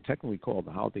 Actually, technically called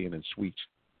the Holiday Inn and Suites,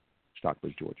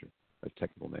 Stockbridge, Georgia. That's a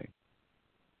technical name,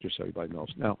 just so everybody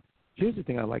knows. Now, here's the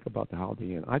thing I like about the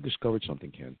Holiday Inn. I discovered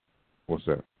something, Ken. What's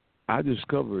that? I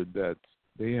discovered that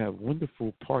they have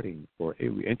wonderful parting or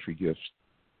entry gifts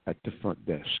at the front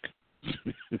desk.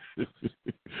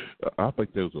 I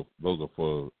think those are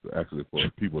for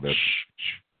people that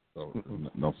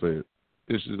don't say it.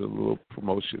 This is a little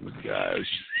promotion, guys.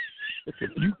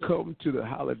 If you come to the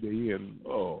Holiday Inn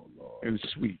and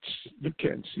Suites, you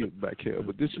can't see it back here,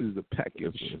 but this is the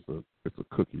package. It's a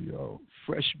cookie, y'all.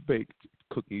 Fresh baked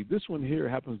cookie. This one here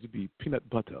happens to be peanut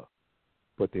butter,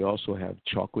 but they also have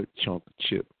chocolate chunk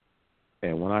chip.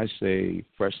 And when I say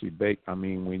freshly baked, I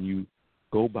mean when you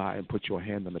go by and put your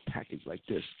hand on the package like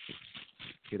this.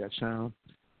 Hear that sound?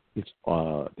 it's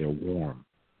they're warm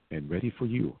and ready for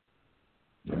you.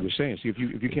 Yeah. I'm just saying. See, if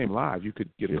you came live, you could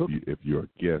get a cookie. If you're a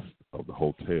guest of the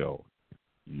hotel,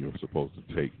 you're supposed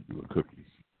to take your cookies.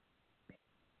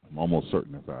 I'm almost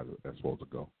certain that's supposed to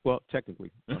go. Well, technically.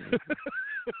 I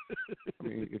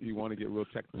mean, if you want to get real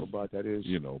technical about that, is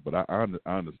But I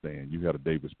understand you had a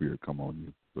David spirit come on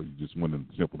you, so you just went in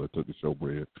the temple that took the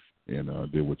showbread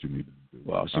and did what you needed to do.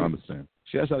 Well, I understand.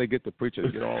 See, that's how they get the preacher.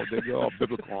 They get all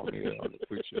biblical on me, on the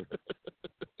preacher.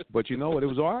 But you know what? It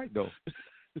was all right though.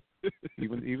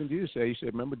 Even Jesus said, he said,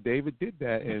 remember David did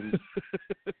that, and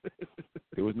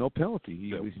there was no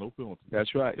penalty. There was no penalty.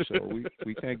 That's right. So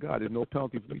we thank God there's no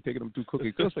penalty for me taking them 2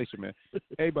 cookies. Because let's face it, man,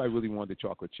 everybody really wanted the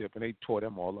chocolate chip, and they tore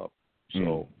them all up.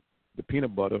 So the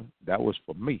peanut butter, that was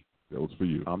for me. That was for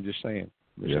you. I'm just saying.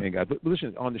 Guys. But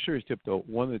listen, on the serious tip, though,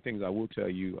 one of the things I will tell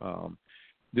you,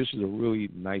 this is a really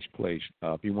nice place.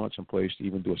 If you want some place to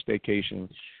even do a staycation,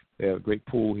 they have a great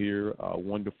pool here,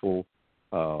 wonderful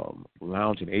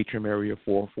lounge and atrium area,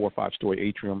 4 or 5 story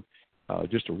atrium.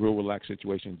 Just a real relaxed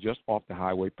situation, just off the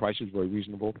highway. Price is very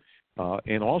reasonable,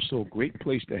 and also a great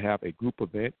place to have a group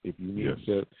event if you need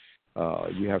to.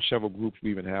 You have several groups.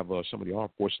 We even have some of the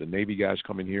Armed Forces, the Navy guys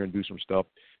come in here and do some stuff.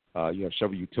 You have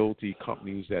several utility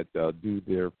companies that do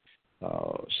their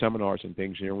seminars and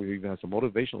things here. We even have some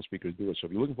motivational speakers do it. So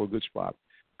if you're looking for a good spot,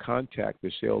 contact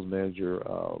the sales manager,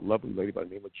 lovely lady by the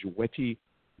name of Juetti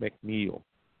McNeil.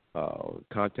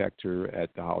 Contact her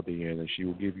at the Holiday Inn, and she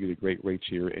will give you the great rates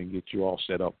here and get you all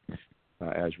set up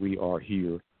as we are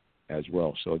here as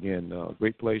well. So, again,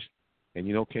 great place. And,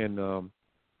 Ken,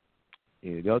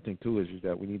 the other thing, too, is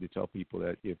that we need to tell people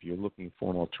that if you're looking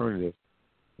for an alternative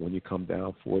when you come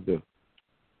down for the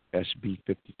SB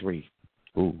 53.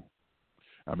 Ooh.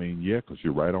 I mean, yeah, because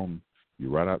you're right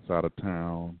outside of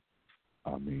town.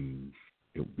 I mean,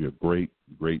 it would be a great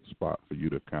spot for you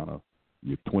to kind of,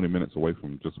 you're 20 minutes away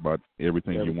from just about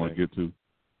everything you want to get to.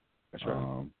 That's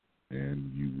right.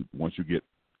 And once you get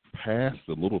past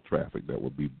the little traffic that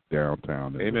would be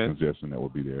downtown and the congestion that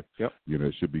would be there,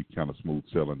 it should be kind of smooth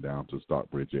sailing down to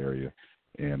Stockbridge area.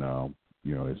 And,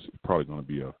 it's probably going to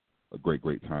be a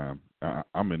great time.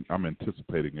 I'm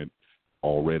anticipating it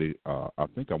already. I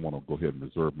think I want to go ahead and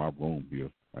reserve my room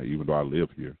here, even though I live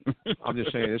here. I'm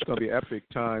just saying it's going to be an epic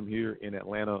time here in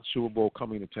Atlanta. Super Bowl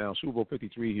coming to town, Super Bowl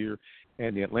 53 here,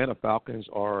 and the Atlanta Falcons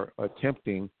are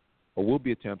attempting, or will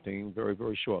be attempting very,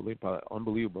 very shortly,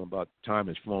 unbelievable about time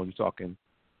has flown. You're talking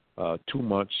 2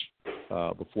 months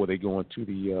before they go into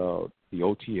the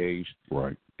OTAs,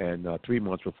 right, and 3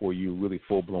 months before you really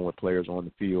full-blown with players on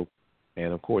the field.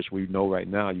 And, of course, we know right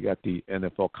now you got the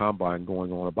NFL Combine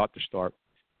going on, about to start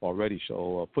already.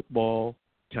 So football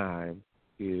time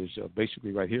is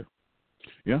basically right here.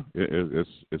 Yeah,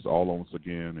 it's all on us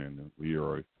again, and we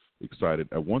are excited.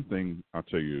 One thing I'll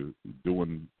tell you,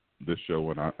 doing this show,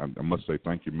 and I must say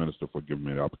thank you, Minister, for giving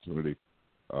me the opportunity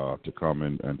to come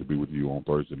and to be with you on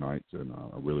Thursday nights, and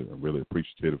I'm really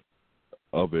appreciative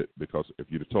of it, because if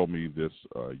you'd have told me this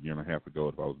a year and a half ago,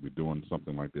 if I was to be doing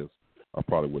something like this, I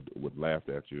probably would laugh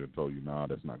at you and told you, nah,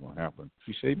 that's not going to happen.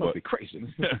 You say you must be crazy.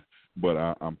 But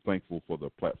I'm thankful for the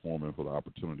platform and for the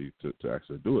opportunity to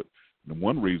actually do it. And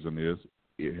one reason is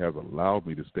it has allowed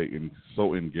me to stay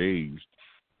so engaged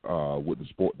with the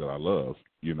sport that I love,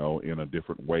 in a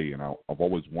different way. And I've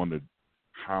always wondered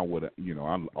how would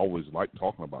I always liked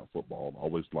talking about football. I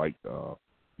always liked,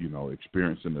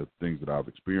 experiencing the things that I've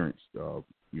experienced,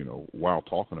 while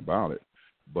talking about it.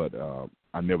 But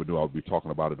I never knew I would be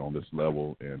talking about it on this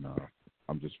level, and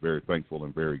I'm just very thankful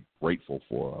and very grateful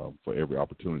for every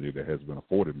opportunity that has been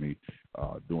afforded me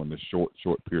during this short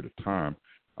period of time.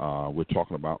 We're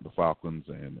talking about the Falcons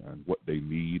and what they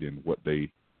need and what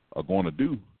they are going to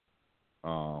do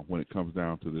when it comes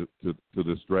down to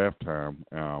this draft time.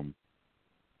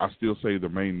 I still say the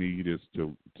main need is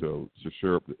to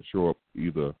show up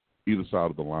either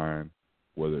side of the line,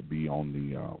 whether it be on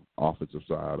the offensive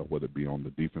side or whether it be on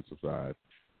the defensive side.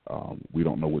 We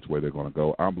don't know which way they're going to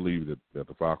go. I believe that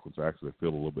the Falcons actually feel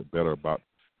a little bit better about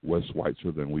Wes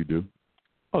Schweitzer than we do.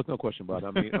 Oh, no question about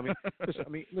it.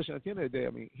 Listen. At the end of the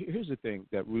day, here's the thing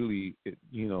that really,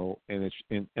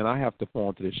 and I have to fall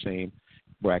into the same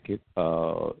bracket.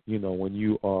 When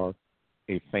you are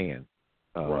a fan,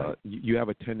 right, you have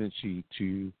a tendency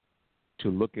to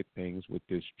look at things with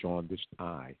this jaundiced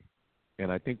eye.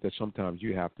 And I think that sometimes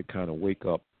you have to kind of wake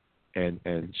up and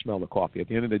smell the coffee. At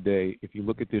the end of the day, if you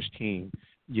look at this team,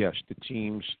 yes, the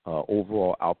team's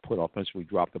overall output offensively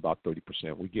dropped about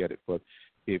 30%. We get it. But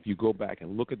if you go back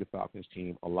and look at the Falcons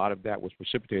team, a lot of that was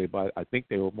precipitated by, I think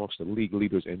they were amongst the league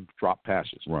leaders in drop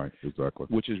passes. Right, exactly.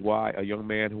 Which is why a young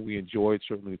man who we enjoyed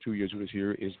certainly the 2 years he was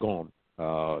here is gone.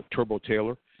 Turbo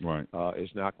Taylor right. is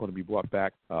not going to be brought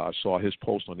back. I saw his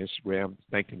post on Instagram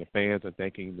thanking the fans and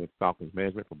thanking the Falcons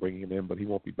management for bringing him in, but he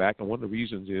won't be back. And one of the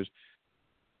reasons is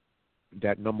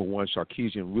that, number one,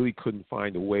 Sarkisian really couldn't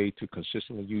find a way to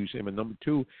consistently use him. And number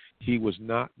two, he was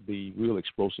not the real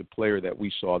explosive player that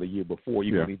we saw the year before,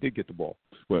 even when he did get the ball.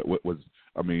 But was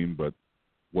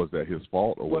that his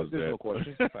fault, or was there's that? No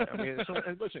question. I mean,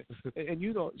 and listen, and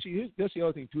you know, see, that's the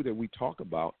other thing too that we talk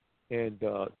about, and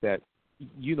that,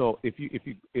 you know, if you,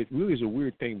 it really is a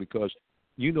weird thing because,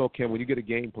 you know, Ken, when you get a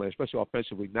game plan, especially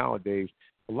offensively nowadays,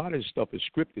 a lot of this stuff is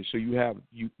scripted. So you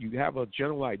have a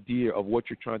general idea of what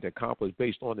you're trying to accomplish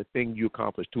based on the thing you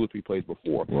accomplished 2 or 3 plays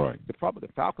before. Right. The problem with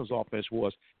the Falcons' offense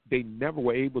was they never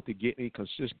were able to get any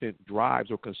consistent drives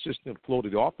or consistent flow to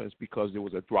the offense because there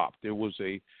was a drop, there was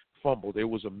a fumble, there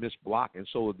was a missed block, and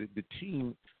so the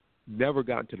team never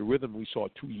got into the rhythm we saw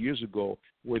 2 years ago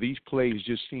where these plays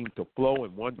just seemed to flow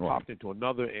and one popped into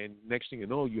another, and next thing you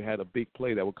know, you had a big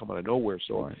play that would come out of nowhere.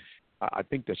 So I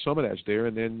think that some of that's there.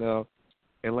 And then,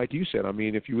 and like you said, I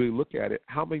mean, if you really look at it,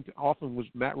 how often was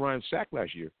Matt Ryan sacked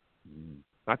last year?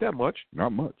 Not that much.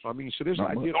 Not much. I mean, so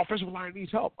the offensive line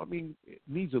needs help. I mean, it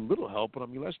needs a little help, but I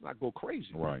mean, let's not go crazy.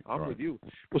 Right. I'm with you.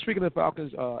 Well, speaking of the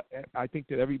Falcons, I think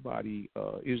that everybody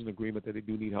is in agreement that they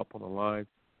do need help on the line.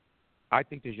 I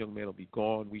think this young man will be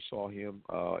gone. We saw him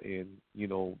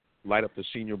light up the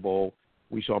Senior Bowl.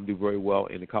 We saw him do very well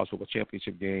in the college football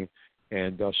championship game,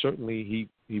 and certainly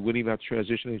he wouldn't even have to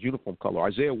transition his uniform color.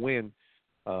 Isaiah Wynn,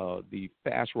 the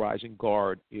fast rising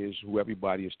guard, is who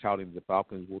everybody is touting the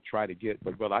Falcons will try to get.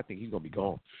 But brother, I think he's going to be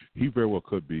gone. He very well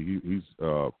could be. He's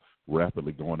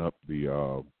rapidly going up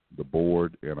the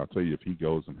board, and I'll tell you, if he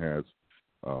goes and has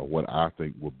what I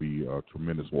think will be a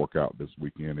tremendous workout this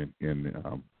weekend in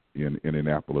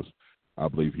Indianapolis, I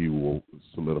believe he will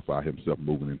solidify himself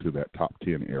moving into that top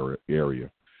 10 area,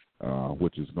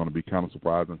 which is going to be kind of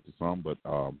surprising to some. But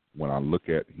when I look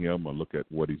at him, I look at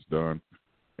what he's done,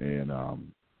 and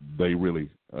they really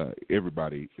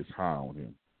everybody is high on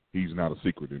him. He's not a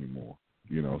secret anymore,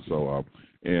 you know. So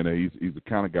and he's the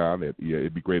kind of guy that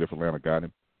it'd be great if Atlanta got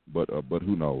him, but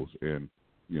who knows? And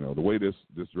you know, the way this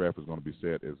draft is going to be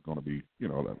set is going to be, you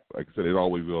know, like I said, it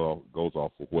always goes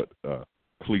off of what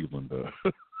Cleveland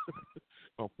does.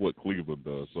 Of what Cleveland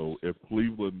does. So if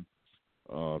Cleveland,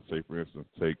 say for instance,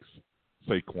 takes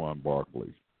Saquon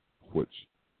Barkley, which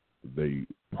they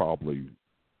probably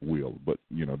will, but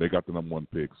you know they got the number 1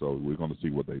 pick, so we're going to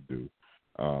see what they do.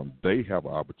 They have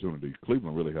an opportunity.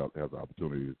 Cleveland really has an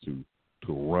opportunity to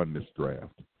run this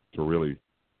draft, to really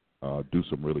do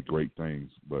some really great things.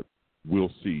 But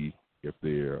we'll see if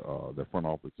their front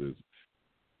office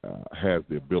has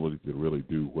the ability to really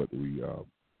do what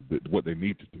they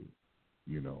need to do,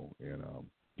 you know, and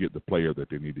get the player that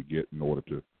they need to get in order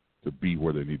to be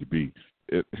where they need to be.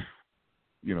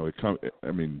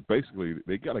 Basically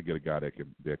they got to get a guy that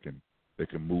can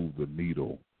move the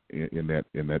needle in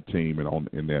that team and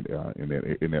in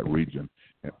that region.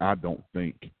 And I don't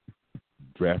think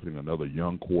drafting another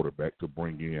young quarterback to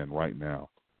bring in right now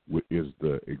is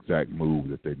the exact move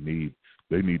that they need.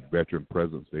 They need veteran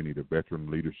presence. They need a veteran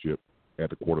leadership at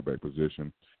the quarterback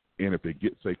position. And if they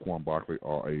get Saquon Barkley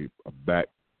or a back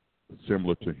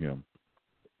similar to him,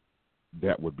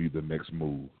 that would be the next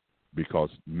move, because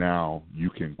now you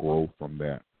can grow from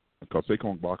that. Because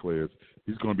Saquon Barkley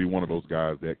he's going to be one of those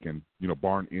guys that can, you know,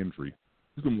 barring injury,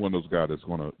 he's going to be one of those guys that's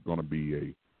going to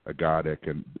be a guy that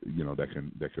can, you know, that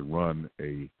can run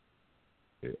a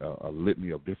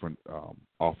litany of different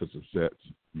offensive sets.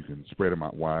 You can spread him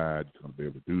out wide. You're going to be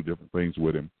able to do different things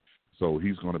with him. So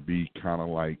he's going to be kind of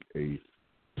like a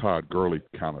Todd Gurley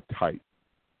kind of type,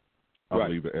 I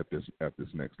believe, at this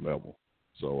next level.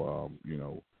 So you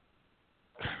know,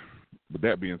 with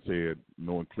that being said,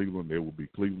 knowing Cleveland, they will be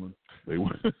Cleveland. They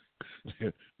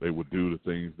would do the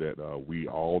things that we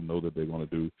all know that they're going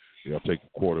to do. They'll take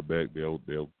a quarterback. They'll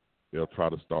try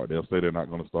to start. They'll say they're not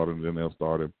going to start him, then they'll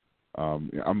start him. I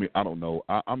mean, I don't know.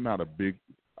 I'm not a big.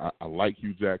 I like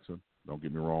Hugh Jackson. Don't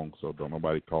get me wrong. So don't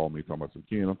nobody call me talking about some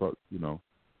Ken. I thought, you know.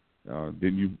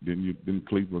 Didn't you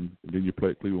play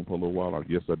at Cleveland for a little while?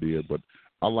 Yes, I did. But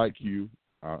I like Hugh.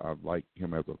 I like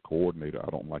him as a coordinator. I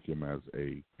don't like him as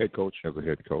a head coach.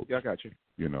 Yeah, I got you.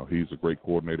 You know, he's a great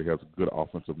coordinator. He has a good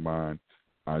offensive mind.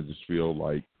 I just feel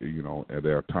like, you know,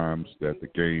 there are times that the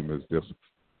game is just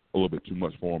a little bit too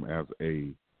much for him as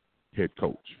a head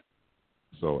coach.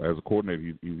 So as a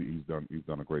coordinator, he's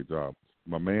done a great job.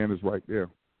 My man is right there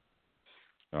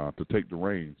to take the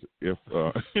reins if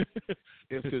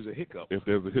there's a hiccup. If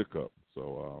there's a hiccup.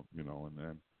 So you know,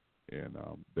 and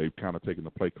they've kind of taken the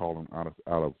play calling out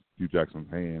of Hugh Jackson's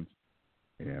hands,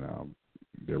 and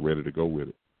they're ready to go with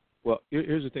it. Well,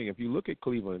 here's the thing. If you look at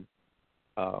Cleveland,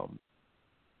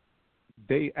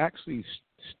 they actually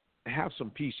have some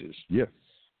pieces. Yes.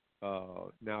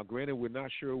 Now, granted, we're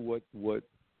not sure what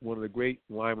one of the great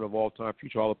linemen of all time,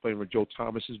 future Hall of Famer Joe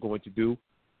Thomas, is going to do.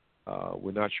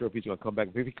 We're not sure if he's going to come back.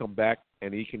 If he come back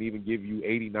and he can even give you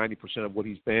 80, 90% of what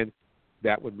he's been,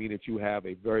 that would mean that you have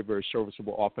a very, very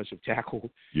serviceable offensive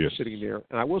tackle sitting there.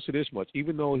 And I will say this much.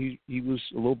 Even though he was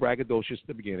a little braggadocious at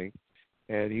the beginning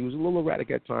and he was a little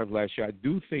erratic at times last year, I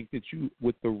do think that you,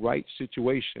 with the right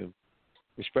situation,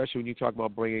 especially when you talk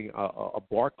about bringing a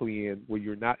Barkley in where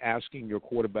you're not asking your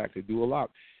quarterback to do a lot.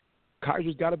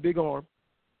 Kaiser's got a big arm.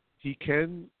 He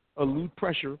can elude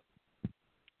pressure.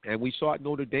 And we saw at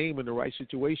Notre Dame in the right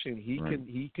situation,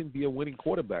 he can be a winning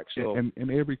quarterback. So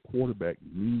and every quarterback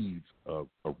needs a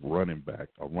running back,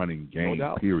 a running game,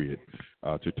 no period,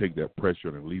 to take that pressure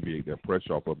and alleviate that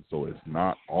pressure off of him. So it's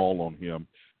not all on him.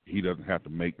 He doesn't have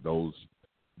to make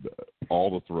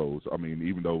all the throws. I mean,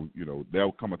 even though,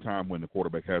 there'll come a time when the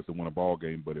quarterback has to win a ball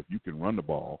game, but if you can run the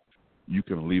ball, you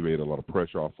can alleviate a lot of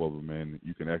pressure off of him, and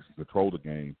you can actually control the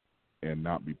game and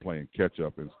not be playing catch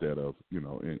up instead of,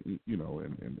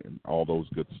 and all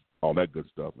that good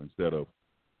stuff, instead of,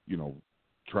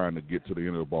 trying to get to the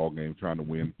end of the ball game, trying to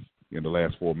win in the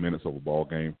last 4 minutes of a ball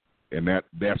game. And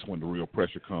that's when the real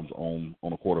pressure comes on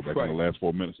a quarterback in the last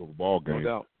 4 minutes of a ball game.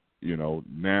 No doubt.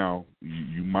 Now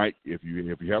you might, if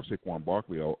you have Saquon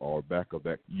Barkley or back of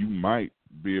that, you might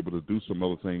be able to do some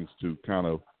other things to kind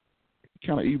of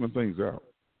even things out.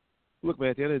 Look,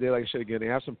 man, at the end of the day, like I said again, they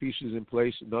have some pieces in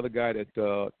place. Another guy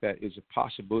that is a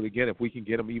possibility. Again, if we can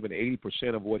get him even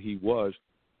 80% of what he was,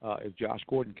 if Josh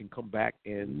Gordon can come back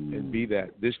and be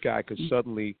that, this guy could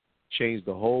suddenly change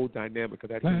the whole dynamic of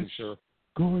that team, sir.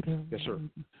 Gordon. Yes, sir.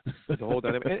 The whole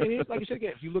dynamic. And like I said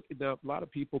again, if you look at now, a lot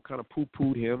of people kind of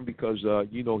poo-pooed him because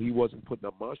he wasn't putting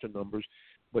up monster numbers.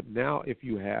 But now, if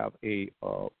you have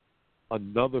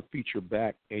another feature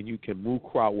back and you can move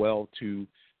Crowell to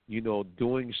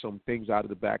doing some things out of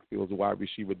the backfield as a wide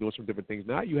receiver, doing some different things.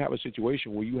 Now you have a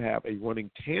situation where you have a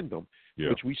running tandem,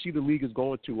 which we see the league is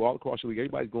going to all across the league.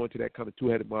 Everybody's going to that kind of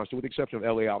two-headed monster, with the exception of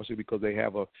LA, obviously, because they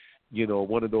have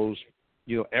one of those,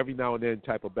 every now and then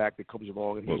type of back that comes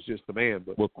along, and he's just the man.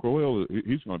 But Crowell,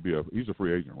 he's going to be he's a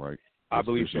free agent, right? I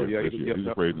believe so. Yeah, he's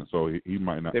a free agent, so he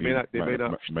might not. They may not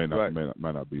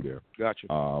be there. Gotcha.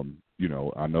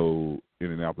 I know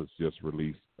Indianapolis just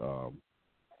released.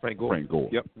 Frank Gore.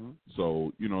 Yep.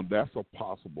 So, that's a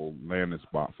possible landing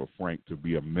spot for Frank to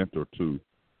be a mentor to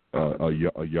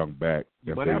a young back.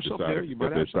 You might have something there. You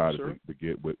might have something, sir. To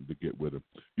get with him.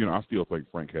 I still think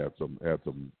Frank had some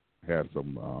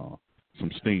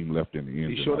steam left in the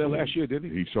engine. He showed that last year,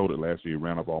 didn't he? He showed it last year. He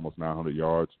ran up almost 900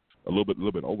 yards, a little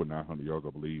bit over 900 yards,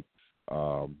 I believe.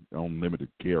 On limited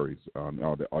carries. Are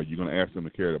you going to ask them to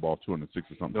carry the ball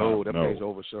 260 something? No, that play's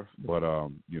over, sir. But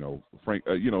Frank,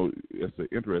 it's an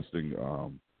interesting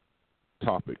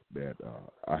topic that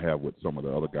I have with some of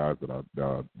the other guys that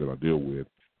I deal with.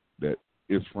 That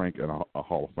is Frank a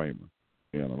Hall of Famer,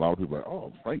 and a lot of people are like,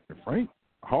 oh, Frank,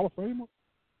 Hall of Famer.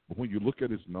 But when you look at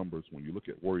his numbers, when you look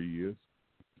at where he is,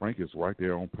 Frank is right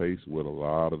there on pace with a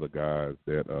lot of the guys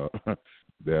that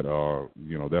are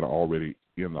already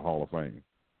in the Hall of Fame,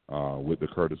 with the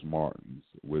Curtis Martins,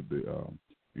 with the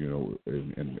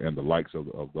and the likes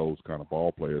of those kind of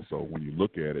ball players. So when you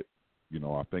look at it,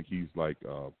 I think he's like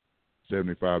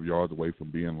 75 yards away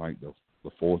from being like the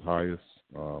fourth highest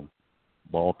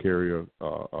ball carrier,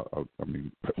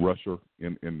 rusher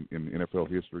in NFL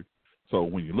history. So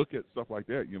when you look at stuff like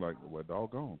that, you're like, well,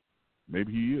 doggone,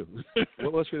 maybe he is.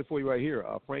 Well, let's get it for you right here.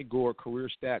 Frank Gore career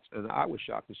stats, and I was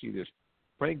shocked to see this.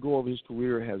 Frank Gore, over his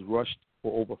career, has rushed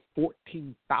for over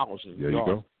 14,000 yards. There you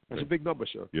go. That's a big number,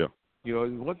 sir. Yeah.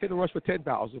 One thing to rush for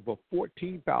 10,000, but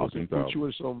 14,000 puts you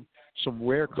in some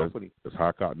rare company. That's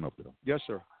high cotton up there. Yes,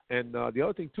 sir. And the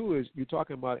other thing, too, is you're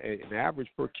talking about an average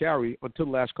per carry until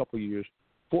the last couple of years,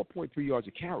 4.3 yards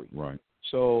a carry. Right.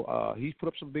 So he's put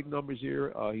up some big numbers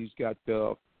here. He's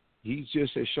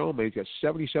just, as shown, he's got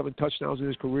 77 touchdowns in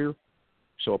his career.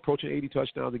 So approaching 80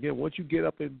 touchdowns. Again, once you get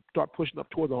up and start pushing up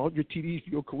towards 100 TDs for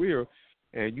your career,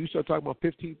 and you start talking about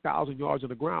 15,000 yards on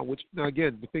the ground, which, now,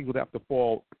 again, the things would have to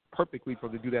fall perfectly for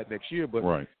him to do that next year, but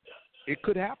it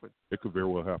could happen. It could very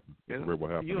well happen.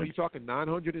 You're talking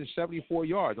 974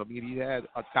 yards. I mean, he had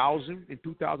 1,000 in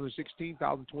 2016,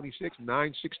 1,026,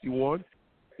 961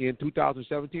 in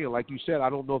 2017. And like you said, I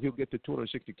don't know if he'll get to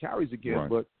 260 carries again,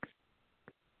 but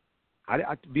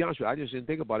to be honest with you, I just didn't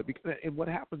think about it. And what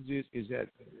happens is that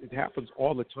it happens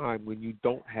all the time when you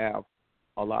don't have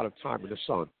a lot of time in the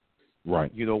sun.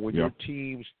 Right. When your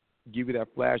teams give you that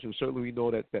flash. And certainly we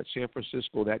know that San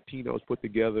Francisco, that team that was put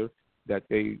together, that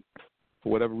they,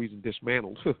 for whatever reason,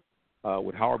 dismantled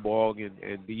with Harbaugh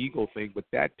and the ego thing. But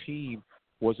that team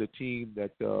was a team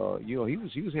that he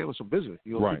was handling some business.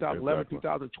 Right, 2011, exactly.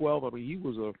 2012. I mean,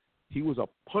 he was a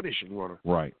punishing runner.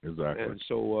 Right, exactly. And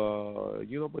so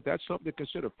but that's something to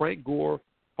consider. Frank Gore,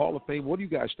 Hall of Fame. What do you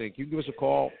guys think? You can give us a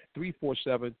call,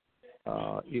 347.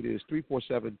 It is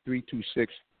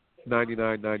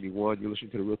 347-326-9991. You're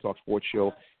listening to the Real Talk Sports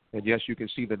Show. And, yes, you can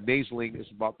see the nasaling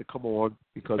is about to come on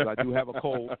because I do have a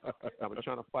cold. I've been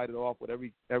trying to fight it off with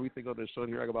everything under the sun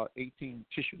here. I got about 18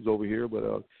 tissues over here, but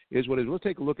it is what it is. We'll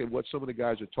take a look at what some of the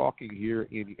guys are talking here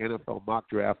in the NFL mock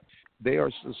draft.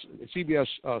 CBS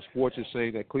Sports is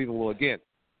saying that Cleveland will, again,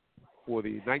 for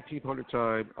the 1900th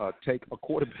time, take a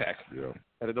quarterback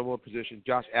at a number one position.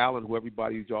 Josh Allen, who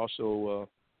everybody's also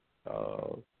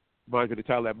reminds me of the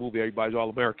title of that movie, Everybody's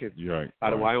All-American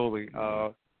out of Wyoming.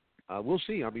 We'll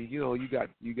see. I mean, you got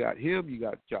him, you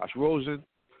got Josh Rosen.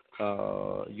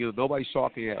 Nobody's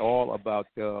talking at all about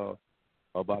the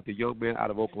young man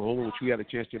out of Oklahoma, which we had a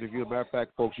chance to interview. As a matter of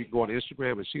fact, folks, you can go on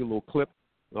Instagram and see a little clip,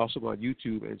 and also go on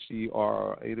YouTube and see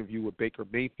our interview with Baker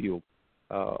Mayfield,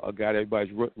 a guy that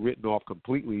everybody's written off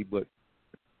completely, but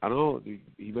I don't know.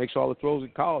 He makes all the throws in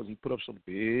college. He put up some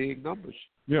big numbers.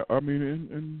 Yeah, I mean,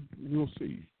 and we'll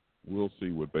see. We'll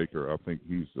see with Baker. I think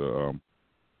he's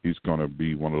going to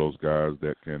be one of those guys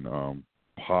that can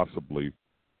possibly,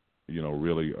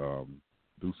 really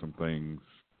do some things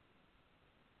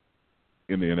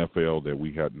in the NFL that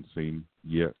we hadn't seen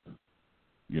yet.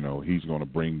 He's going to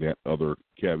bring that other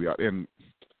caveat. And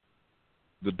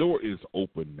the door is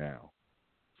open now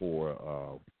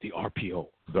for the RPO.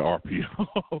 The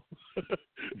RPO.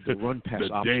 The run pass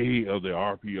the option. day of the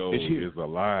RPO is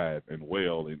alive and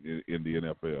well in the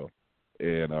NFL.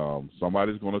 And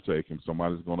somebody's going to take him.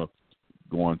 Somebody's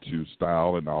going to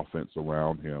style an offense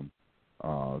around him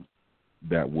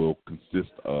that will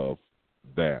consist of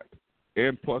that.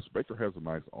 And plus, Baker has a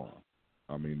nice arm.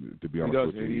 I mean, to be honest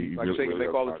with you, he can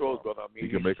make all the throws, brother. I mean, he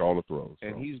can make all the throws.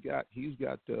 And he's got.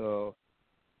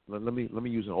 Let me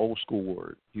use an old school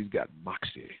word. He's got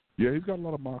moxie. Yeah, he's got a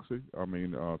lot of moxie. I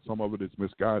mean, some of it is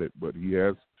misguided, but he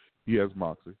has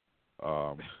moxie.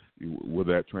 Will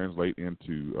that translate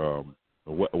into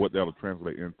what that'll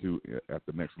translate into at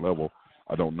the next level?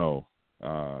 I don't know.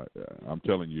 I'm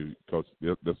telling you, because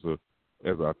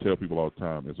as I tell people all the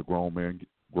time, it's a grown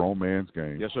man's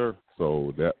game. Yes, sir.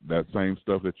 So that same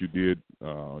stuff that you did,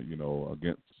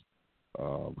 against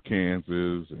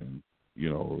Kansas and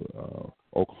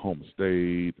Oklahoma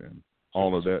State and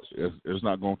all of that, it's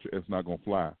not going to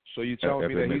fly. So you telling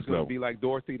me that he's going to be like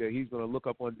Dorothy, that he's going to look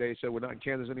up one day and say, "We're not in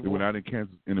Kansas anymore." We're not in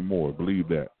Kansas anymore. Believe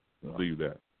that. Believe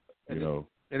that. And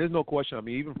there's no question. I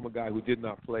mean, even from a guy who did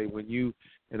not play, and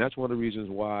that's one of the reasons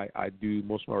why I do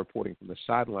most of my reporting from the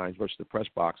sidelines versus the press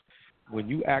box. When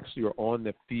you actually are on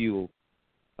the field,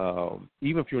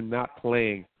 even if you're not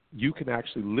playing, you can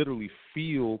actually literally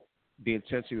feel the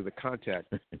intensity of the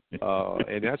contact,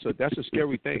 and that's a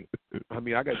scary thing. I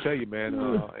mean, I got to tell you, man,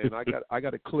 and I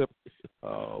got a clip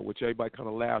which everybody kind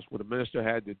of laughs, where the minister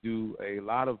had to do a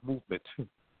lot of movement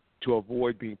to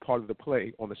avoid being part of the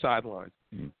play on the sideline.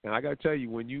 And I got to tell you,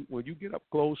 when you get up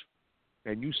close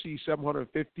and you see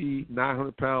 750,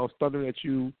 900 pounds thundering at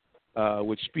you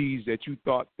with speeds that you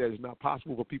thought that is not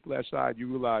possible for people that side, you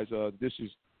realize this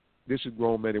is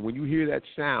grown men. And when you hear that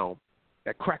sound,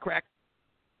 that crack,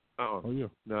 oh yeah,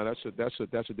 no, that's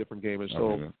a different game. And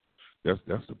so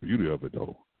that's the beauty of it,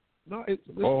 though. No,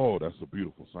 that's a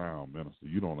beautiful sound, minister.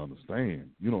 You don't understand.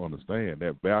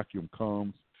 That vacuum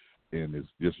comes, and it's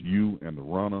just you and the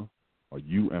runner, or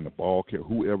you and the ball carrier,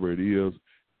 whoever it is,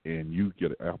 and you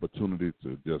get an opportunity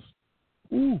to just,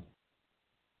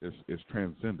 it's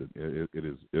transcendent. It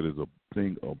is a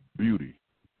thing of beauty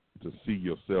to see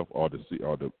yourself, or to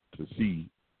see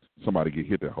somebody get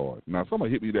hit that hard. Now, if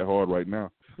somebody hit me that hard right now,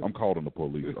 I'm calling the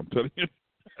police. I'm telling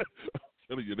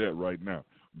you, that right now.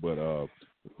 But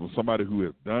for somebody who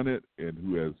has done it and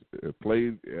who has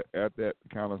played at that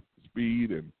kind of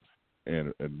speed and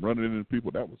running into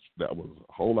people, that was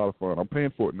a whole lot of fun. I'm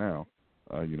paying for it now.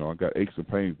 I got aches and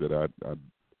pains that I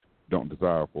don't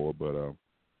desire for, but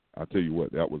I tell you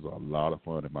what, that was a lot of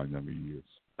fun in my younger years.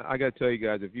 I got to tell you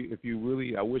guys, if you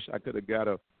really, I wish I could have got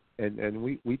and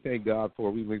we thank God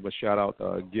for, we leave a shout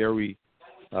out Gary,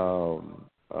 who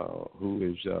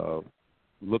is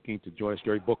looking to join us,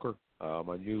 Gary Booker,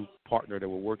 my new partner that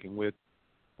we're working with.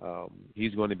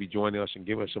 He's going to be joining us and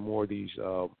giving us some more of these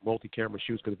multi-camera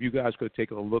shoots. Because if you guys could have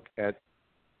taken a look at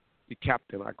the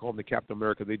captain, I call him the Captain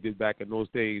America, they did back in those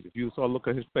days. If you saw a look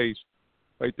at his face,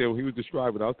 right there when he was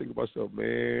describing, I was thinking to myself,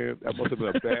 man, that must have been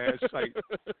a bad sight.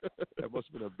 That must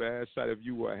have been a bad sight if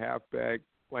you were a halfback,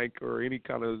 flanker, or any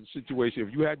kind of situation.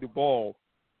 If you had the ball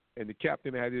and the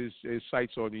captain had his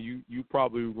sights on you, you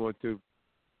probably were going to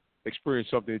experience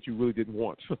something that you really didn't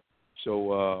want.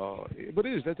 So, but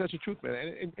it is, that's the truth, man.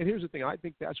 And here's the thing. I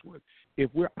think that's what, if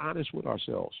we're honest with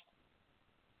ourselves,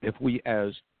 if we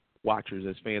as watchers,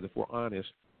 as fans, if we're honest,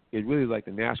 it really is like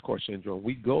the NASCAR syndrome.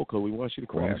 We go because we want you to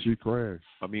crash.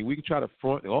 I mean, we can try to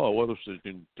front,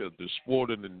 the sport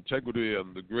and integrity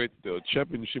and the great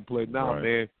championship play. Now,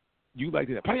 man, you like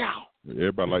to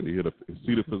everybody like to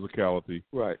see the physicality,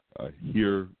 right?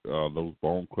 Hear those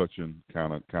bone clutching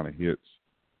kind of hits,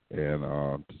 and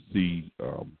to see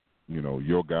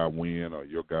your guy win or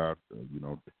your guy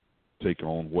take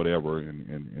on whatever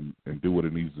and do what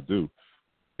it needs to do.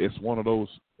 It's one of those.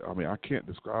 I mean, I can't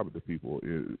describe it to people.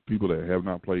 People that have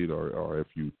not played, or if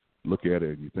you look at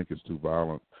it and you think it's too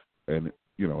violent, and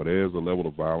there's a level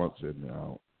of violence, and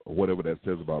whatever that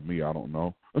says about me, I don't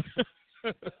know.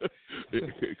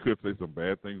 it could say some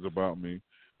bad things about me.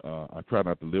 I try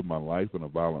not to live my life in a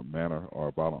violent manner or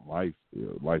a violent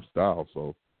lifestyle.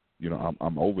 So,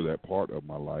 I'm over that part of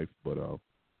my life, but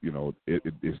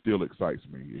it still excites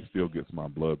me. It still gets my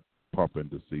blood pumping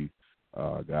to see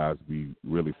guys be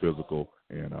really physical,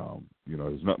 and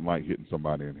there's nothing like hitting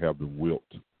somebody and have them wilt,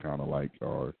 kind of like,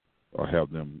 or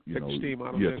have them, take the steam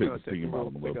out of them, take the steam out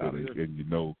of them a little bit,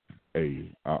 and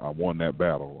hey, I won that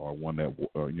battle, or I won that,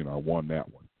 I won that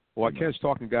one. Well, Ken's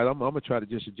talking, guys. I'm going to try to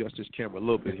just adjust this camera a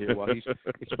little bit here while he's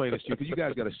explaining this to you, because you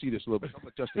guys got to see this a little bit. I'm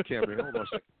going to adjust the camera here. Hold on a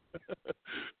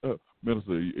second.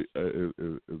 Minister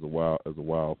is a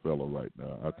wild fellow right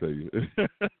now, I tell you.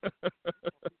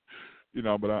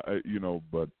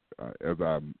 But as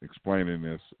I'm explaining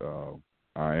this,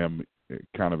 I am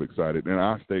kind of excited, and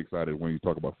I stay excited when you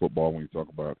talk about football, when you talk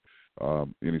about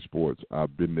any sports.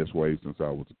 I've been this way since I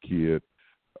was a kid.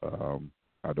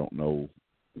 I don't know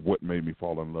what made me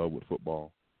fall in love with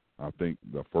football. I think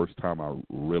the first time I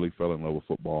really fell in love with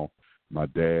football, my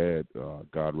dad,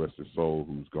 God rest his soul,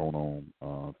 who's gone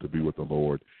on to be with the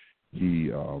Lord,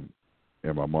 he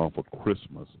and my mom for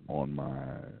Christmas on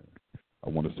I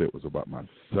want to say it was about my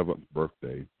 7th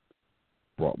birthday,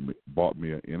 bought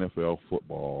me an NFL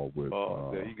football with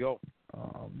there you go.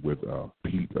 With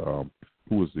Pete,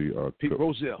 who was the Pete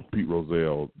Rozelle. Pete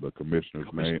Rozelle, the commissioner's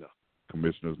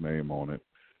name on it.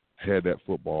 Had that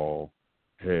football,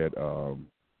 had a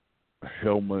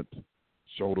helmet,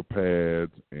 shoulder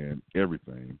pads, and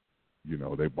everything.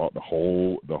 They bought the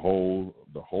whole thing.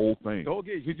 The whole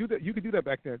game. You could do that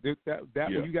back then.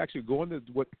 When you actually go into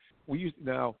what we used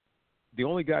now. The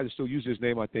only guy that still uses his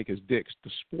name, I think, is Dick's, the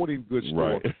sporting goods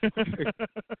store. Right.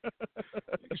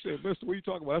 You say, Mister, what are you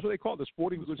talking about? That's what they call it, the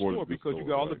sporting goods store, because you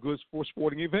got all the goods for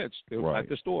sporting events at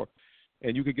the store.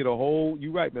 And you could get a whole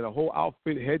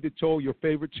outfit, head to toe, your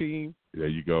favorite team. There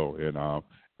you go. And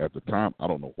at the time, I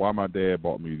don't know why my dad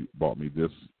bought me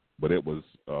this, but it was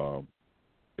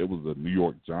the New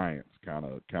York Giants kind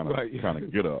of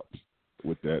get up.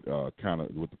 With that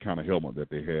with the kind of helmet that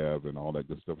they have and all that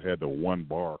good stuff, had the one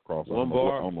bar across. I don't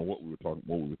know what we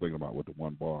were thinking about with the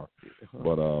one bar,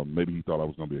 but maybe he thought I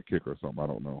was going to be a kicker or something. I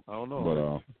don't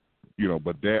know. But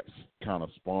but that's kind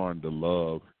of spawned the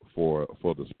love for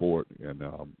the sport, and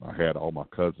I had all my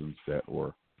cousins that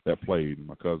played.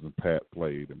 My cousin Pat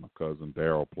played, and my cousin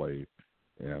Darryl played,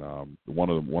 and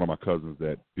one of my cousins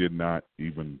that did not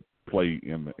even play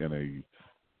in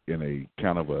a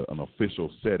kind of an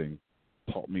official setting.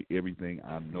 Taught me everything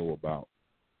I know about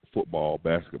football,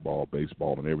 basketball,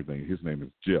 baseball, and everything. His name is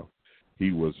Jeff.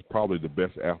 He was probably the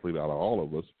best athlete out of all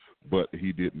of us, but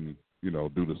he didn't, due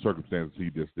to circumstances,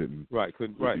 he just didn't. Right,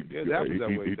 couldn't. Right, yeah, that was that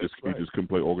way. He just couldn't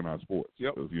play organized sports.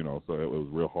 Yep. So it was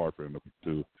real hard for him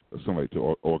to assimilate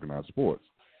to organized sports.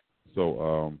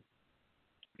 So,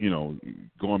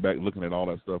 going back looking at all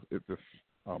that stuff, it just,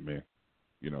 oh man,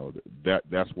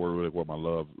 that's where my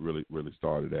love really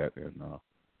started at, and.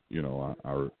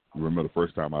 I remember the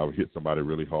first time I hit somebody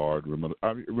really hard.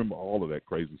 I remember all of that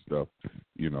crazy stuff.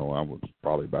 I was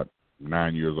probably about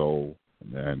 9 years old,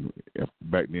 and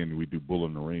back then we do Bull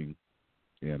in the Ring,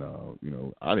 and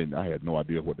I had no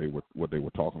idea what they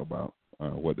were talking about,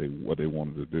 what they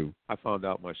wanted to do. I found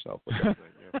out myself with that thing.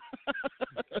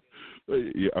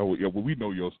 Yeah. Well, we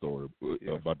know your story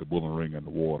about the Bull in the Ring and the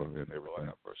water and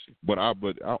everything. But I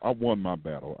won my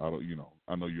battle.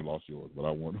 I know you lost yours, but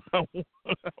I won.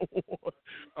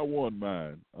 I won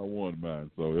mine.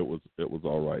 So it was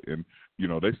all right. And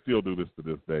they still do this to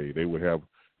this day. They would have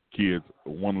kids,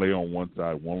 one lay on one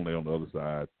side, one lay on the other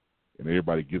side, and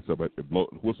everybody gets up at the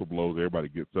whistle blows. Everybody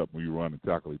gets up when you run and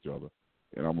tackle each other.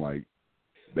 And I'm like,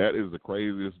 That is the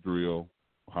craziest drill.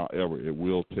 However, it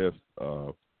will test.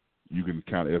 You can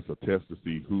kind of, it's a test to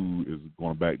see who is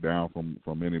going to back down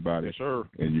from anybody. Yes, sir.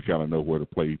 And you kind of know where to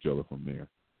play each other from there.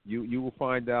 You will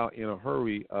find out in a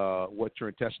hurry what your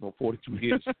intestinal fortitude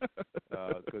is,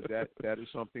 because that is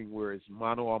something where it's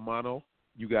mano a mano.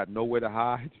 You got nowhere to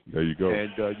hide. There you go.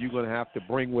 And you're going to have to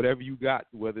bring whatever you got,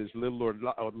 whether it's little or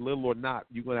not.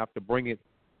 You're going to have to bring it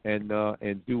and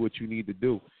do what you need to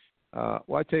do.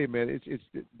 Well, I tell you, man,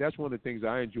 that's one of the things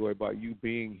I enjoy about you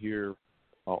being here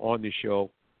on this show.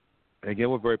 And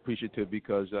again, we're very appreciative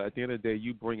because at the end of the day,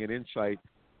 you bring an insight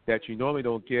that you normally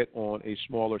don't get on a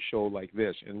smaller show like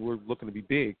this. And we're looking to be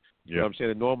big. You know what I'm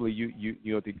saying? And normally, you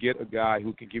know, to get a guy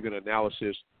who can give you an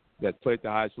analysis that played at the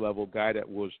highest level, a guy that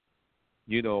was,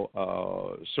 you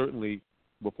know, certainly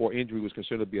before injury was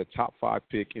considered to be a top 5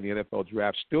 pick in the NFL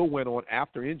draft, still went on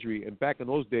after injury. And back in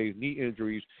those days, knee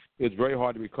injuries, it was very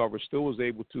hard to recover, still was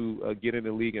able to get in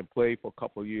the league and play for a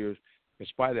couple of years in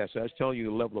spite of that. So that's telling you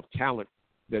the level of talent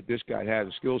that this guy has,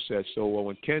 a skill set. So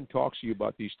when Ken talks to you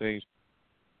about these things,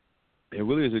 it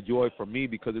really is a joy for me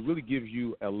because it really gives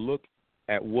you a look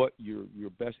at what your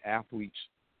best athletes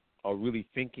are really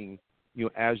thinking, you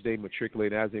know, as they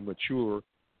matriculate, as they mature,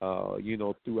 you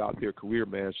know, throughout their career,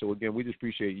 man. So again, we just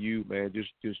appreciate you, man, just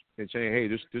and saying, hey,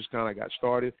 this kind of got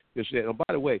started. And by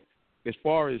the way, as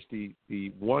far as the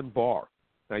one bar,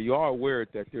 now you are aware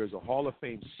that there's a Hall of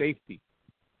Fame safety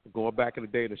going back in the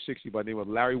day in the '60s by the name of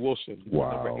Larry Wilson,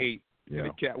 wow. number 8. Yeah. And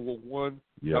the cat won.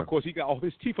 Yeah. Now, of course, he got all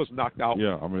his teeth was knocked out.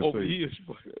 Yeah, I mean, over the years.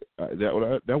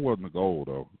 That wasn't the goal,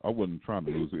 though. I wasn't trying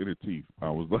to lose any teeth. I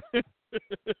was like,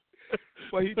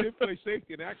 but he did play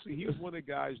safety, and actually, he was one of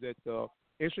the guys that,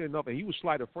 interesting enough, and he was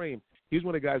slight of frame. He was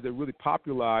one of the guys that really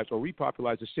popularized or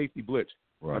repopularized the safety blitz.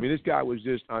 right. I mean, this guy was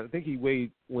just, I think he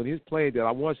weighed, when he was playing that,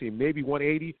 I want to say maybe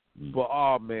 180, but,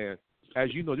 oh, man,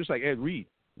 as you know, just like Ed Reed.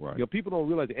 Right. You know, people don't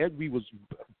realize that Ed Reed was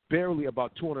barely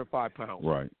about 205 pounds.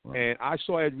 Right. And I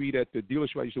saw Ed Reed at the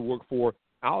dealership I used to work for.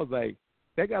 I was like,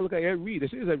 that guy looked like Ed Reed.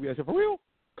 This is Ed Reed. I said, for real?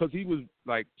 Because he was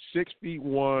like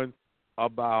 6'1",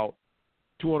 about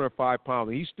 205 pounds.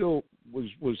 And he still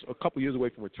was a couple years away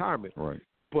from retirement. Right.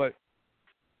 But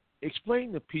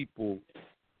explain to people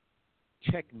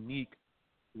technique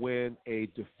when a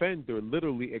defender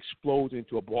literally explodes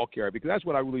into a ball carrier, because that's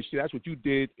what I really see. That's what you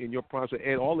did in your process.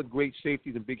 And all the great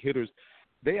safeties and big hitters,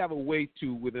 they have a way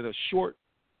to, within a short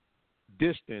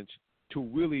distance, to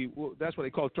really, well, that's what they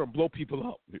call the term, blow people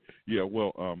up. Yeah,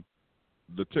 well,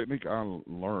 the technique I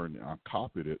learned, I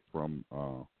copied it from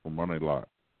Ronnie Lott,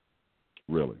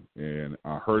 really. And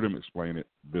I heard him explain it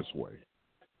this way.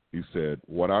 He said,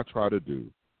 what I try to do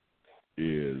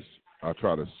is I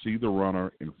try to see the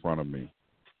runner in front of me,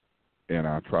 and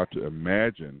I try to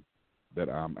imagine that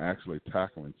I'm actually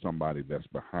tackling somebody that's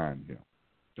behind him.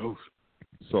 Oof.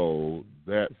 So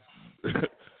that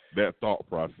that thought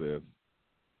process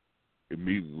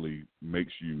immediately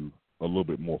makes you a little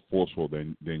bit more forceful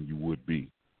than you would be.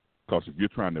 Because if you're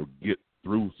trying to get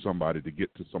through somebody to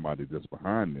get to somebody that's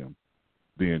behind them,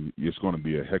 then it's going to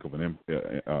be a heck of an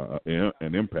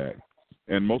impact.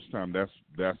 And most of the time,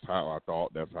 that's how I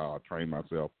thought. That's how I trained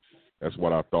myself. That's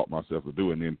what I thought myself to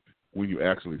do. And then when you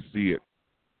actually see it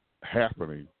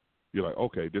happening, you're like,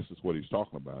 okay, this is what he's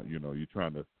talking about. You know,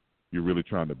 you're really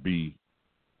trying to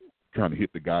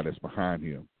hit the guy that's behind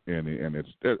him. And it's,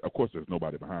 of course, there's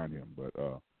nobody behind him, but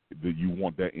you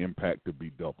want that impact to be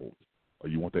doubled, or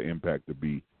you want that impact to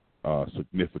be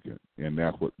significant, and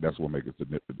that's what make it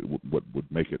significant. What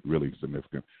would make it really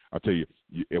significant? I tell you,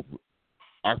 if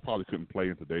I probably couldn't play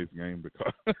in today's game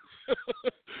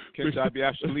because I'd be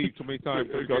asked to leave too many times.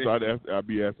 Because I'd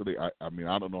be asked to leave. I mean,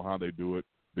 I don't know how they do it.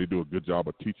 They do a good job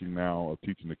of teaching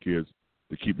the kids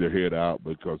to keep their head out,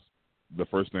 because the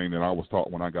first thing that I was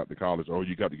taught when I got to college,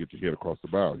 you got to get your head across the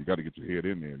bow. You got to get your head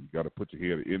in there. You got to put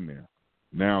your head in there.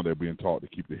 Now they're being taught to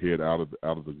keep the head out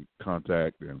of the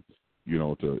contact, and you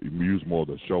know, to use more of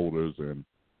the shoulders and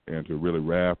to really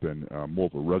wrap and more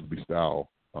of a rugby style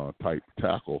type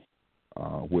tackle,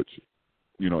 which,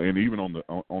 you know, and even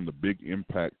on the big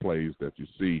impact plays that you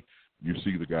see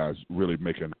the guys really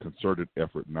making a concerted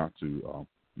effort not to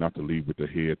leave with the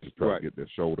head, to try to get their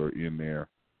shoulder in there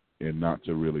and not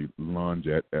to really lunge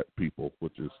at people,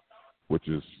 which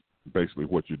is basically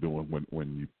what you're doing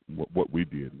what we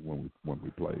did when we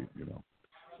played, you know.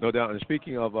 No doubt. And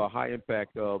speaking of high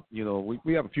impact, you know,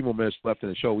 we have a few more minutes left in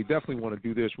the show. We definitely want to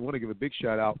do this. We want to give a big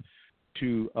shout out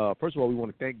to, first of all, we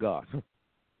want to thank God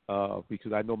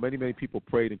because I know many, many people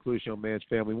prayed, including this young man's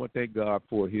family. We want to thank God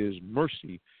for his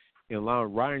mercy in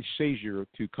allowing Ryan Shazier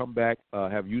to come back,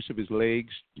 have use of his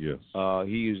legs. Yes.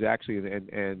 He is actually,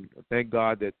 and thank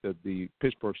God that the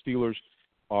Pittsburgh Steelers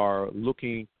are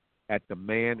looking at the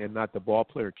man and not the ball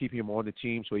player, keeping him on the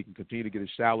team so he can continue to get his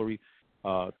salary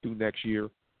through next year.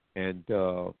 And, that's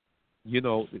a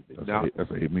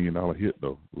 $8 million hit,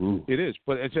 though. Ooh. It is.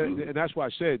 But and that's why I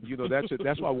said,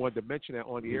 that's why I wanted to mention that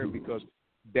on the air, because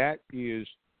that is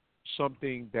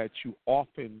something that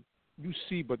you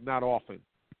see but not often,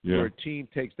 where a team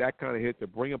takes that kind of hit to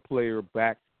bring a player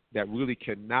back that really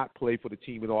cannot play for the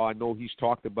team at all. I know he's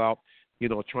talked about,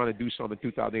 trying to do something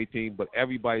in 2018, but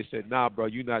everybody said, nah, bro,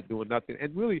 you're not doing nothing.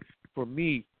 And really, for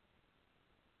me,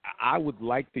 I would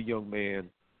like the young man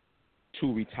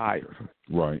to retire.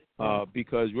 Right.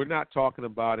 Because we're not talking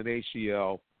about an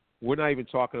ACL. We're not even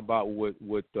talking about what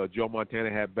Joe Montana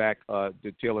had back to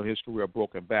Taylor in his career, a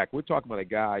broken back. We're talking about a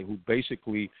guy who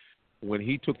basically, when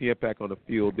he took the impact on the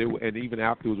field, and even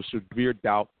after, there was a severe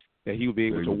doubt that he would be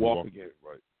able to walk again.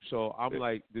 Right. So I'm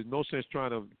like, there's no sense trying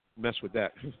to mess with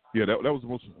that. Yeah, that was the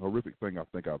most horrific thing I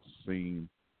think I've seen.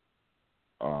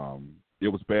 It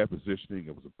was bad positioning.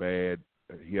 It was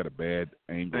he had a bad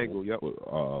angle yep.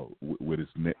 With his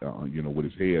neck, with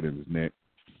his head and his neck,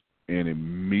 and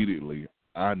immediately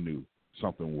I knew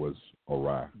something was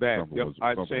awry. Bad. Something yep.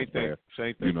 was Same thing. bad.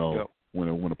 Same thing. Yep.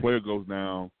 When a player goes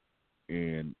down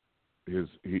and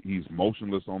he's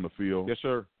motionless on the field. Yes,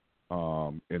 sir.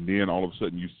 And then all of a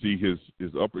sudden you see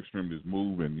his upper extremities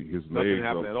move and his legs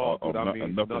nothing at all.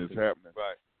 Nothing is happening.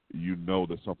 Right. You know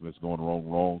that something is going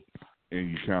wrong, and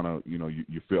you kind of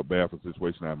you felt bad for the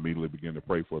situation. I immediately began to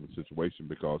pray for the situation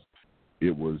because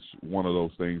it was one of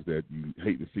those things that you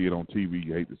hate to see it on TV.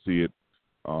 You hate to see it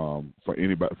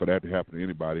for that to happen to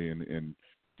anybody, and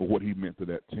for what he meant to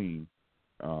that team,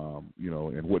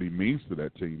 and what he means to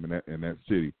that team and that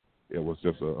city. It was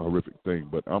just a horrific thing.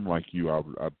 But I'm like you.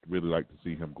 I'd really like to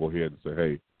see him go ahead and say,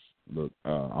 "Hey, look,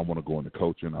 I want to go into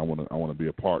coaching. I want to be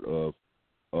a part of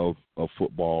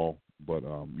football." But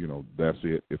that's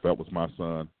it. If that was my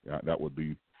son, that would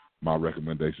be my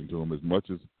recommendation to him. As much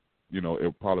as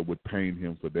it probably would pain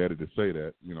him for Daddy to say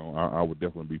that. I would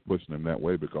definitely be pushing him that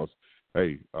way because,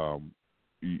 hey,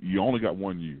 you only got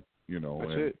one you.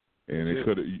 That's it. And it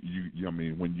could. I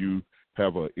mean, when you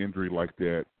have an injury like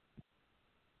that.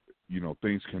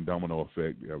 Things can domino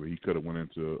effect. I mean, he could have went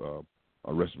into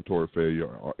a respiratory failure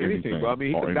or anything. Bro. I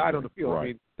mean, he could have died on the field. Right. I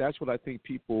mean, that's what I think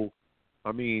people.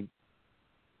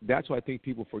 That's what I think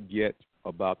people forget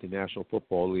about the National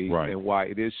Football League and why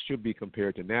it should be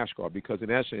compared to NASCAR, because in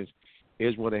essence,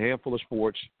 it's one of a handful of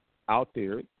sports out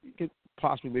there. It could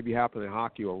possibly maybe happen in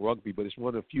hockey or rugby, but it's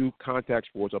one of the few contact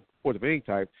sports, or sport of any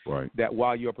type, that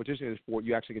while you're participating in the sport,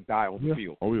 you actually can die on the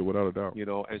field. Oh yeah, without a doubt.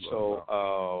 And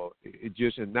so it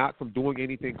just, and not from doing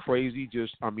anything crazy.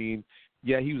 Just, I mean,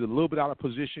 yeah, he was a little bit out of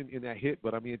position in that hit,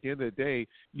 but I mean, at the end of the day,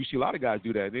 you see a lot of guys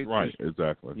do that.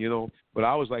 Exactly. But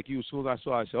I was like you. As soon as I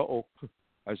saw it, I said, "Uh-oh."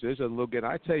 I said, "This doesn't look good."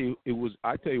 I tell you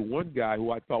one guy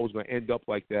who I thought was going to end up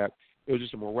like that. It was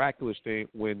just a miraculous thing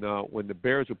when the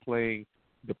Bears were playing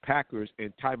the Packers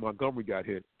and Ty Montgomery got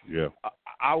hit. Yeah.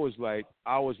 I was like,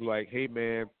 hey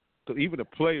man, because even the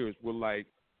players were like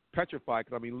petrified.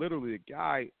 Because I mean, literally, the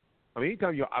guy. I mean,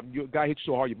 anytime your guy hits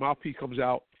so hard, your mouthpiece comes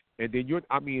out, and then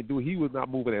dude, he was not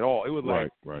moving at all. It was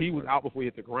like he was out before he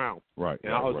hit the ground. Right.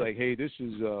 And I was like, hey, this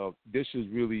is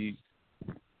really,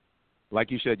 like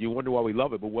you said, you wonder why we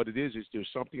love it. But what it is there's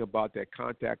something about that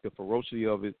contact, the ferocity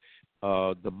of it,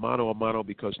 the mano a mano.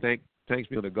 Because thanks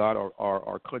be to God,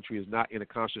 our country is not in a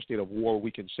constant state of war.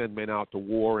 We can send men out to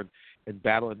war and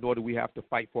battle, and nor do we have to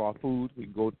fight for our food. We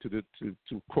can go to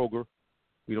Kroger.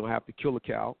 We don't have to kill a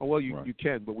cow. Oh, well, you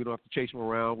can, but we don't have to chase them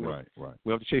around. We don't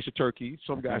have to chase a turkey.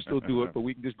 Some guys still do it, but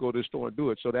we can just go to the store and do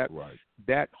it. So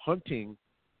that hunting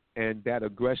and that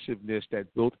aggressiveness that's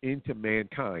built into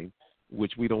mankind,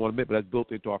 which we don't want to admit, but that's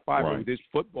built into our fiber. Right. This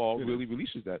football really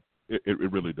releases that.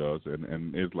 It really does,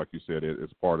 and it's like you said,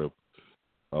 it's part of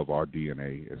our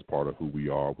DNA. It's part of who we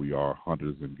are. We are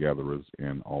hunters and gatherers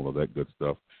and all of that good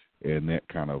stuff, and that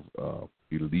kind of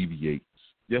alleviates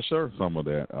some of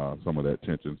that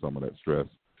tension, some of that stress.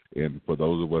 And for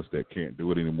those of us that can't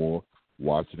do it anymore,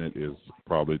 watching it is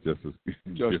probably just as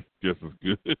good. Just as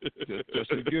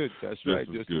good. That's right.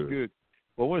 Just as good.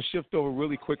 Well, I want to shift over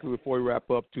really quickly before we wrap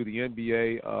up to the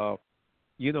NBA.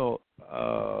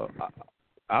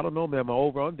 I don't know, man. My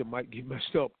over-under might get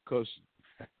messed up because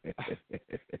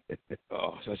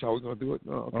so that's how we're going to do it?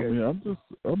 No, okay.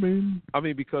 I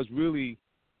mean, because really,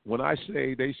 when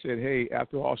they said, hey,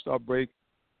 after All-Star break,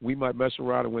 we might mess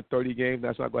around and win 30 games,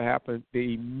 that's not going to happen.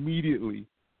 They immediately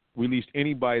released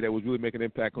anybody that was really making an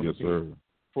impact on the team.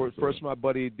 First, my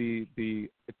buddy, the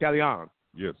Italian.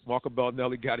 Yes. Marco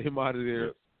Bellinelli got him out of there.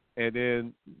 Yes. And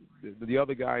then the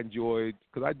other guy enjoyed,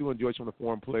 because I do enjoy some of the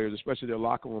foreign players, especially their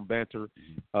locker room banter.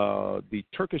 The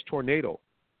Turkish Tornado,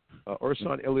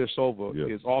 Ersan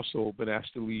Ilyasova, is also been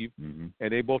asked to leave,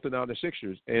 and they both are now in the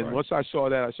Sixers. And once I saw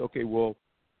that, I said, okay, well,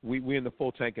 we in the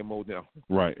full tanking mode now.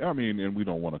 Right. I mean, and we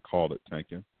don't want to call it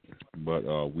tanking, but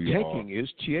we tanking is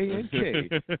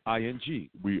TANKING.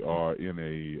 We are in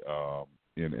a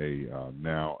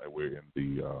now we're in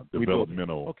the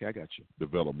developmental. Okay, I got you.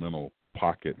 Developmental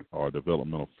pocket or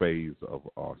developmental phase of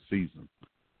our season,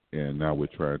 and now we're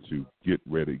trying to get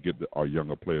our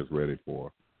younger players ready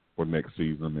for next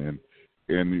season,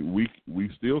 and we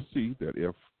still see that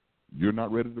if you're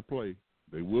not ready to play,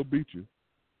 they will beat you.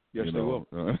 Yes, they will.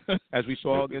 As we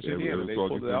saw against Indiana, they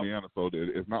pulled it out. So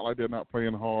it's not like they're not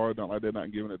playing hard, not like they're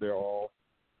not giving it their all.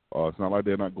 It's not like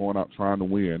they're not going out trying to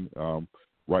win.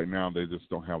 Right now, they just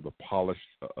don't have the polished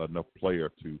enough player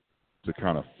to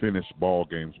kind of finish ball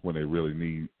games when they really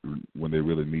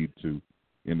need to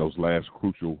in those last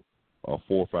crucial 4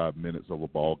 or 5 minutes of a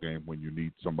ball game when you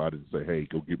need somebody to say, hey,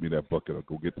 go get me that bucket or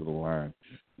go get to the line.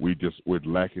 We're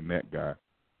lacking that guy.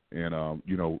 And,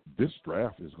 this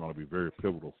draft is going to be very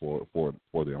pivotal for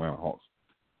the Atlanta Hawks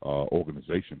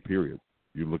organization, period.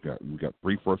 We got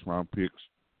 3 first-round picks.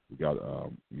 We got,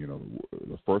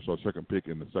 the first or second pick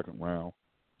in the second round.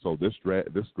 So this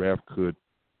draft could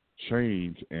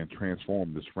change and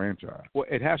transform this franchise. Well,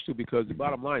 it has to, because the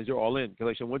bottom line is they're all in. Because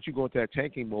like I said, once you go into that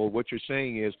tanking mode, what you're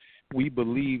saying is we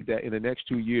believe that in the next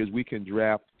 2 years we can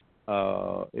draft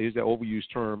is that overused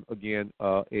term again,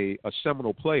 a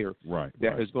seminal player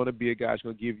that is going to be a guy who's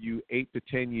going to give you 8 to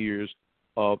 10 years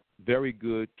of very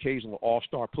good, occasional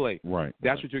all-star play.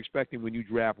 That's what you're expecting when you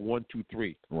draft 1, 2,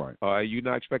 3. You're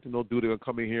not expecting no dude to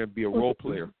come in here and be a role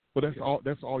player. But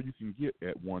that's all you can get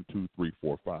at 1, 2, 3,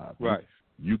 4, 5.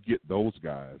 You get those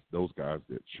guys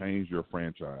that change your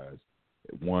franchise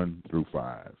at 1 through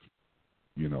 5.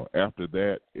 After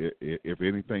that, if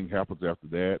anything happens after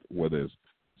that, whether it's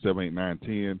 7, 8, 9,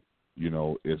 10,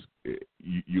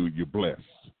 you're blessed.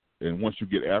 And once you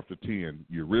get after 10,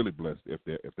 you're really blessed if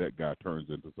that guy turns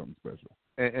into something special.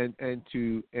 And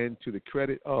to the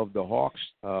credit of the Hawks,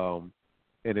 and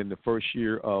in the first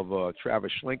year of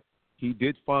Travis Schlenk, he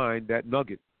did find that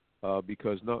nugget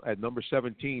because at number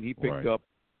 17 he picked up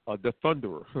the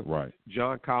Thunderer,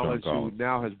 John Collins, who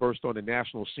now has burst on the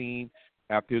national scene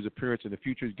after his appearance in the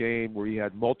Futures game, where he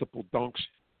had multiple dunks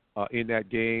in that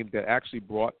game that actually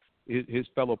brought his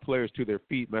fellow players to their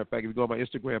feet. Matter of fact, if you go on my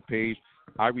Instagram page,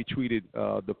 I retweeted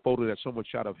the photo that someone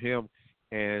shot of him,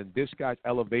 and this guy's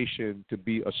elevation to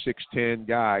be a 6'10"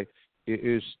 guy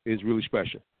is really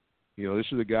special.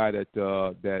 This is a guy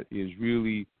that is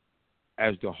really,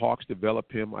 as the Hawks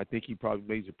develop him, I think he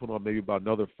probably needs to put on maybe about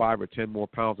another 5 or 10 more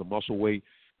pounds of muscle weight.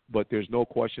 But there's no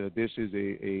question that this is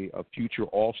a future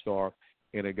all-star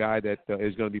and a guy that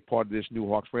is going to be part of this new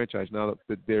Hawks franchise. Now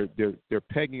they're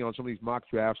pegging on some of these mock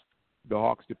drafts the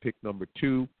Hawks to pick number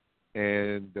 2,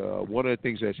 and one of the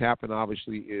things that's happened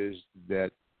obviously is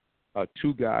that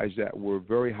 2 guys that were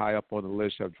very high up on the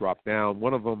list have dropped down.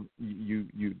 One of them,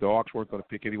 the Hawks weren't going to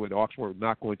pick anyway. The Hawks were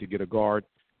not going to get a guard,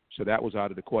 so that was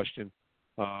out of the question.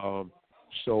 The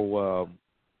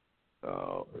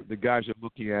guys they're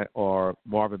looking at are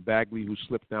Marvin Bagley, who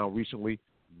slipped down recently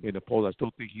in the polls. I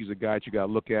still think he's a guy that you got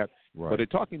to look at. But they're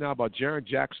talking now about Jaren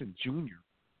Jackson Jr.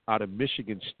 out of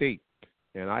Michigan State.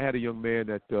 And I had a young man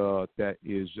that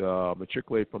is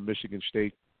matriculated from Michigan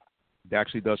State that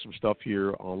actually does some stuff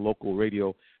here on local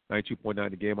radio, 92.9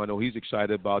 The Game. I know he's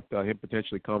excited about him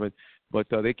potentially coming, but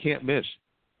they can't miss.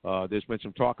 There's been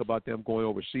some talk about them going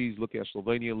overseas, looking at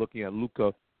Slovenia, looking at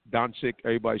Luka Doncic.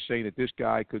 Everybody's saying that this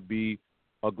guy could be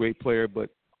a great player, but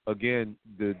again,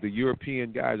 the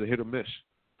European guys are hit or miss.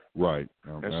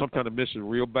 And sometimes the miss is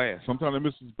real bad. Sometimes the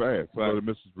miss is bad. Sometimes the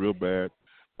miss is real bad.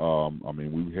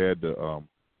 We've had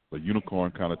the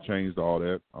unicorn kind of changed all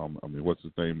that. What's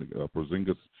his name?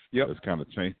 Porzingis has kind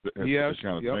of changed.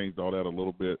 Changed all that a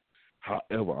little bit.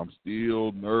 However, I'm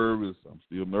still nervous.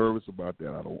 About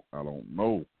that. I don't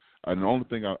know. And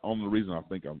the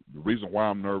reason why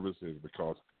I'm nervous is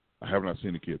because I have not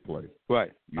seen the kid play. I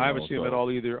haven't seen him at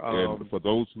all either. And for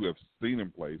those who have seen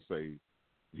him play, say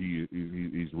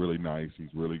he's really nice. He's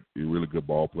a really good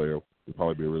ball player. He'll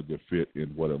probably be a really good fit in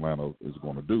what Atlanta is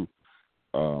going to do.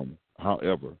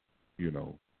 However,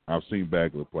 I've seen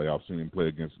Bagley play. I've seen him play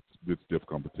against good stiff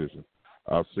competition.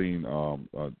 I've seen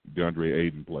DeAndre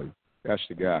Ayton play. That's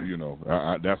the guy.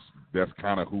 That's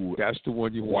kind of who. That's the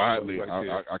one you widely.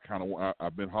 want.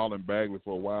 I've been hollering Bagley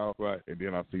for a while, and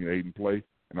then I've seen Ayton play,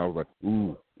 and I was like,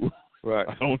 ooh.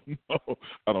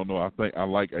 I don't know. I think I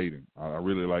like Ayton. I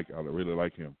really like him.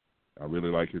 I really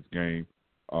like his game.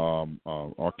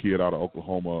 Our kid out of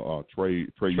Oklahoma, Trey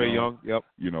Young. Yep.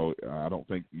 I don't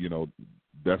think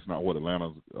that's not what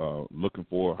Atlanta's looking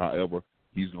for. However,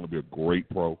 he's going to be a great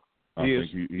pro. I think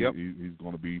he's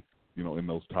going to be in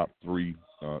those top 3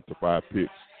 to 5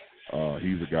 picks.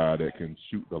 He's a guy that can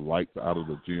shoot the lights out of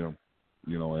the gym,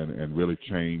 and really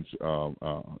change.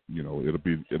 It'll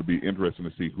be interesting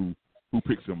to see who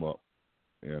picks him up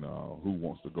and who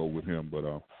wants to go with him. But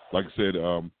like I said,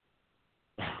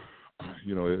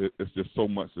 it's just so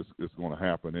much that's going to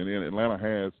happen. And then Atlanta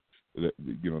has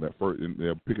that first.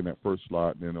 They're picking that first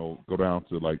slot, and then they'll go down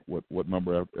to like what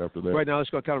number after that? Right now, let's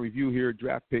go kind of review here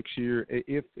draft picks here.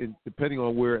 Depending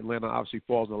on where Atlanta obviously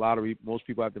falls in the lottery, most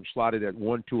people have them slotted at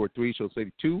 1, 2, or 3. So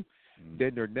say 2. Mm-hmm.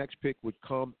 Then their next pick would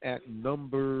come at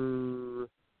number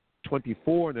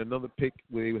 24, and another pick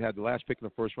where they would have the last pick in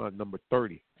the first round, number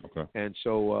 30. Okay. And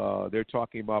so they're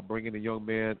talking about bringing a young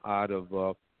man out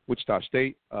of Wichita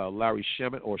State, Larry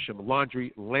Shemet or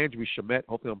Landry Shemet.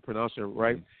 Hopefully I'm pronouncing it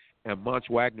right. Mm-hmm. And Monch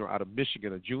Wagner out of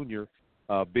Michigan, a junior,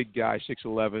 big guy,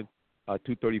 6'11",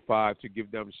 235, to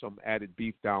give them some added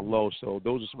beef down low. So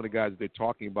those are some of the guys that they're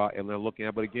talking about and they're looking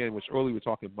at. But again, it's early. We're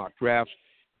talking mock drafts.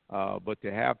 But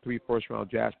to have 3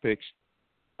 first-round draft picks,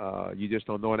 you just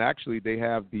don't know. And actually, they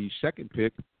have the second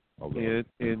pick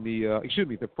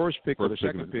the first pick or the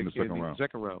second pick in the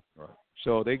second round. Right.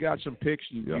 So they got some picks.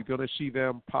 You're going to see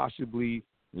them possibly.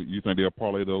 You think they'll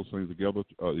parlay those things together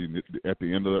at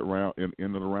the end of that round,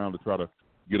 end of the round, to try to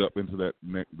get up into that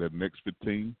next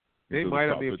 15? They might.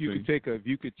 I mean, if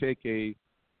you could take a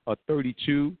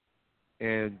 32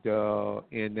 and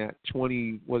that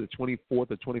 24th or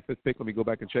 25th pick. Let me go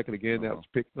back and check it again. That was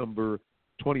pick number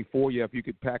 24. Yeah, if you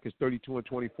could package 32 and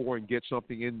 24 and get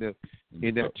something in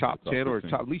that top 10 or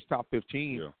at least top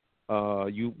 15,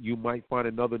 you might find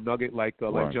another nugget like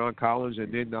John Collins,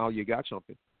 and then now you got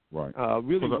something. Right.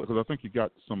 Really, because I think you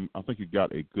got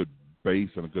a good base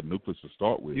and a good nucleus to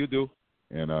start with. You do.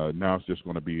 And now it's just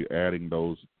going to be adding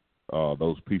those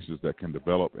pieces that can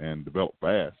develop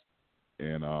fast,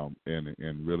 and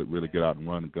really get out and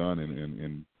run the gun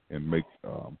and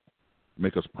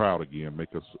make us proud again,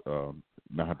 make us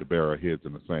not have to bury our heads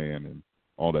in the sand and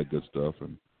all that good stuff,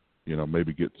 and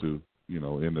maybe get to in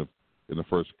the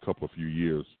first couple of few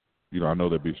years. I know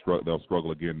they'll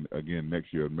struggle again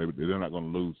next year. Maybe they're not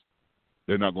going to lose.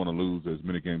 They're not going to lose as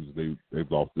many games as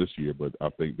they've lost this year. But I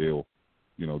think they'll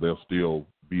still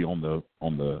be on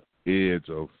the edge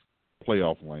of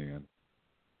playoff land.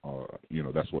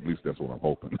 That's what I'm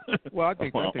hoping. Well, I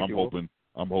think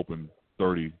I'm hoping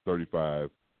 30, 35,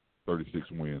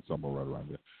 36 wins, somewhere right around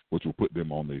there, which will put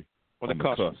them on the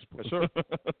cusp. Yes, sir.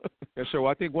 Yes, sir.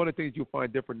 Well, I think one of the things you'll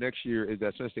find different next year is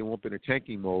that since they won't be in a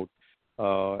tanking mode.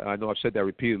 I know I've said that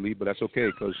repeatedly, but that's okay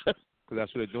because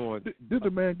that's what they're doing. Did the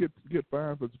man get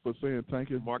fired for saying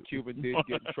tanking? Mark Cuban did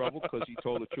get in trouble because he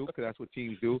told the truth, because that's what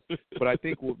teams do. But I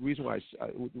think the reason why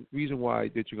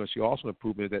that you're going to see also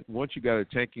improvement is that once you got a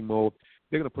tanking mode,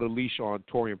 they're going to put a leash on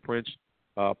Taurean Prince.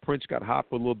 Prince got hot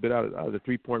for a little bit out of the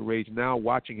three-point range. Now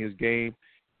watching his game,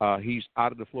 he's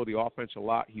out of the flow of the offense a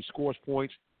lot. He scores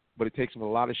points, but it takes him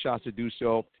a lot of shots to do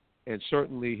so. And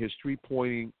certainly his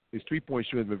three-point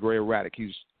shooting has been very erratic.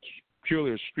 He's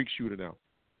purely a streak shooter now.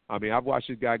 I mean, I've watched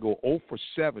this guy go 0 for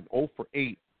 7, 0 for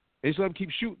 8, and just let him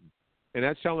keep shooting. And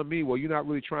that's telling me, well, you're not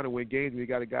really trying to win games when you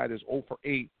got a guy that's 0 for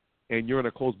 8 and you're in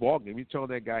a close ball game. You're telling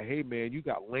that guy, hey, man, you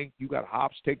got length, you got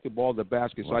hops, take the ball to the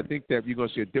basket. So I think that you're going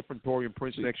to see a different Taurean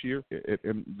Prince next year.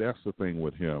 And that's the thing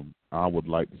with him. I would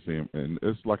like to see him, and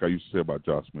it's like I used to say about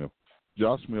Josh Smith.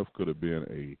 Josh Smith could have been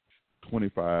a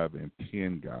 25 and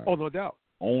 10 guy. Oh, no doubt.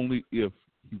 Only if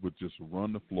he would just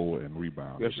run the floor and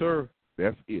rebound. Yes, sir.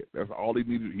 That's it. That's all he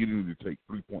needed. He didn't need to take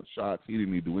 3-point shots. He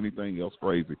didn't need to do anything else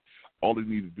crazy. All he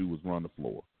needed to do was run the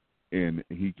floor. And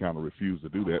he kind of refused to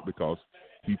do that because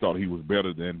he thought he was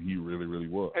better than he really, really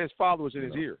was. And his father was in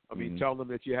his ear. I mean, telling him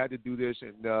that you had to do this.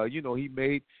 And, he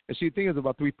made – and see, the thing is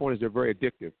about three-pointers, they're very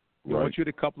addictive. Right. Once you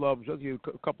hit a couple of them, especially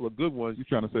a couple of good ones. You're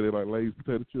trying to say they're like Lay's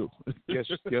potato chips. Yes,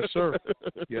 sir.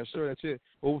 Yes, sir, that's it.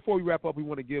 Well, before we wrap up, we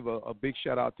want to give a big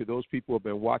shout-out to those people who have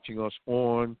been watching us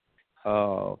on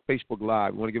Facebook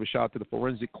Live. We want to give a shout-out to the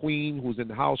Forensic Queen who's in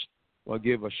the house. We want to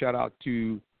give a shout-out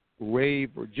to Ray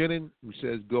Virginian, who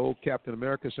says, go Captain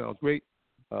America. Sounds great.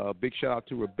 Big shout-out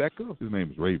to Rebecca. His name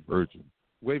is Ray Virgin.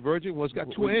 Ray Virgin? Well, it's got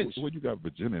two N's. What you got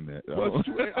Virgin in that? Well,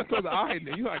 I thought the I in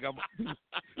there. You know,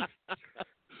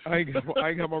 I ain't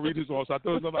got my readers on, so I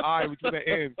thought it was another I between the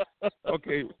N.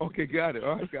 Okay, got it.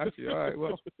 All right, got you. All right,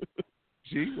 well,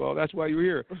 that's why you're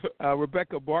here.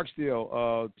 Rebecca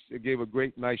Barksdale gave a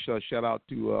great, nice shout-out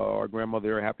to our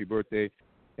grandmother. Happy birthday.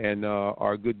 And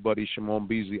our good buddy Shimon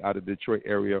Beasley out of the Detroit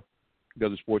area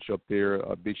does the sports up there.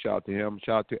 A big shout out to him.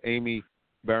 Shout out to Amy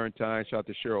Barentine. Shout out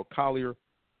to Cheryl Collier.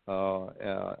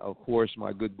 Of course,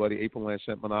 my good buddy April Lance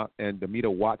Sentmanot and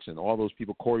Demita Watson. All those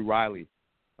people. Corey Riley.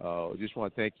 Just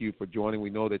want to thank you for joining. We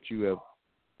know that you have,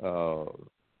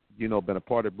 been a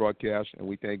part of the broadcast, and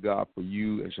we thank God for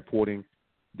you and supporting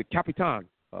the Capitan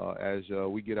as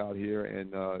we get out here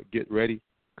and get ready.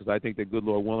 Because I think that, good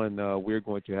Lord willing, we're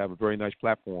going to have a very nice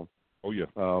platform. Oh, yeah.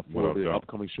 For the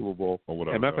upcoming Super Bowl. Oh, as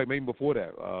a matter of fact, maybe before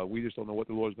that, we just don't know what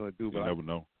the Lord's going to do. You never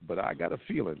know. But I got a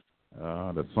feeling.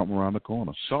 There's something around the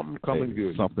corner. Something coming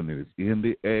good. Something that is in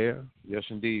the air. Yes,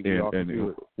 indeed.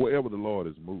 And wherever the Lord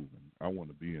is moving, I want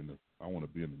to be in the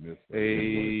midst.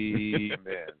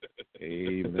 Amen.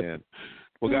 Amen.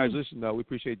 Well, guys, listen. We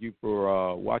appreciate you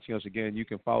for watching us again. You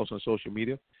can follow us on social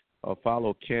media.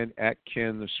 Follow Ken at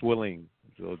Ken Swilling.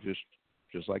 So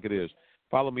just like it is.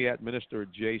 Follow me at Minister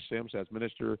J Sims. That's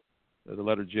Minister, the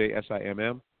letter J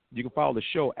SIMM. You can follow the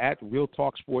show at Real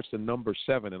Talk Sports, the number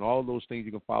 7, and all of those things.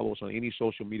 You can follow us on any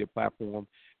social media platform,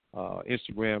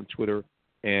 Instagram, Twitter,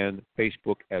 and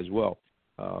Facebook as well.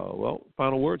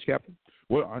 Final words, Captain.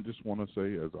 Well, I just want to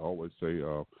say, as I always say,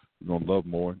 we're going to love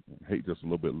more, hate just a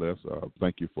little bit less.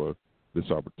 Thank you for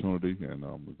this opportunity, and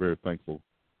I'm very thankful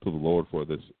to the Lord for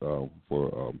this,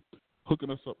 for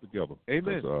hooking us up together.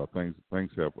 Amen.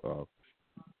 Things have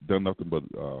done nothing but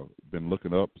been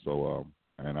looking up. So,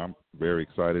 and I'm very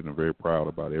excited and very proud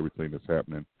about everything that's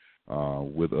happening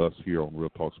with us here on Real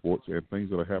Talk Sports and things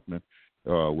that are happening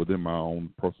within my own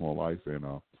personal life and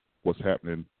what's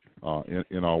happening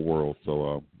in our world.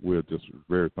 So we're just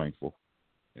very thankful,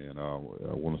 and I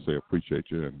want to say appreciate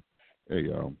you. And hey,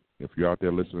 if you're out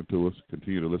there listening to us,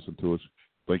 continue to listen to us.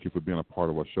 Thank you for being a part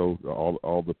of our show.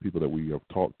 All the people that we have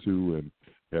talked to and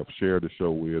have shared the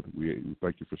show with, we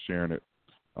thank you for sharing it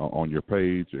on your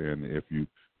page. And if you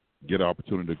get an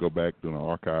opportunity to go back to an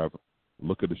archive,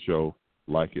 look at the show,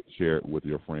 like it, share it with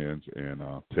your friends, and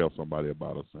tell somebody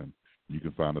about us. And you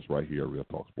can find us right here at Real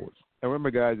Talk Sports. And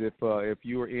remember, guys, if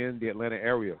you are in the Atlanta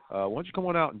area, why don't you come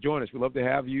on out and join us? We'd love to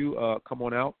have you come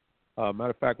on out.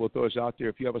 Matter of fact, we'll throw this out there.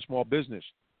 If you have a small business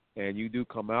and you do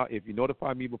come out, if you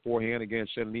notify me beforehand, again,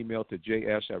 send an email to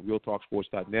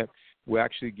js@realtalksports.net. We'll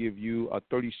actually give you a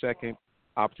 30-second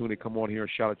opportunity to come on here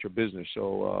and shout out your business.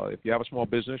 So if you have a small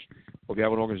business or if you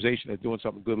have an organization that's doing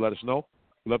something good, let us know.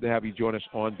 We'd love to have you join us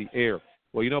on the air.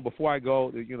 Well, before I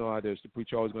go, how there's the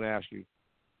preacher always going to ask you,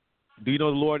 do you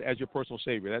know the Lord as your personal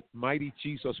Savior? That mighty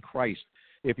Jesus Christ.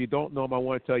 If you don't know him, I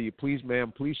want to tell you, please,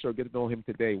 ma'am, please, sir, get to know him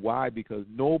today. Why? Because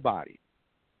nobody,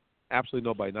 absolutely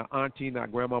nobody, not auntie,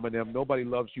 not grandmama and them, nobody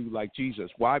loves you like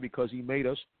Jesus. Why? Because he made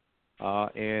us,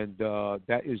 and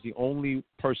that is the only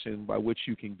person by which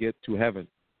you can get to heaven,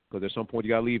 because at some point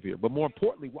you got to leave here. But more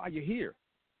importantly, while you're here,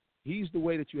 he's the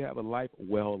way that you have a life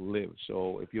well lived.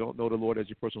 So if you don't know the Lord as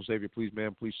your personal Savior, please,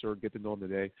 ma'am, please, sir, get to know him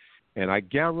today. And I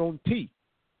guarantee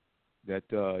that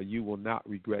you will not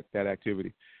regret that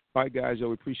activity. All right, guys,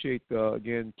 we appreciate,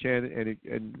 again, Ken, and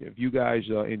if you guys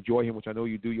enjoy him, which I know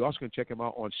you do, you also can check him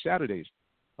out on Saturdays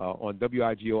on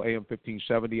WIGO AM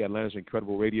 1570, Atlanta's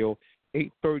Incredible Radio,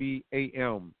 8:30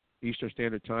 a.m. Eastern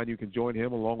Standard Time. You can join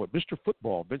him along with Mr.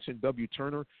 Football, Vincent W.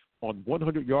 Turner, on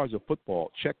 100 Yards of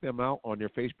Football. Check them out on their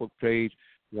Facebook page,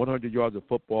 100 Yards of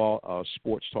Football,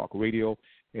 Sports Talk Radio.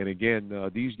 And,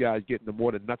 again, these guys get into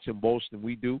more than nuts and bolts than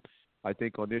we do, I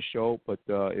think, on this show. But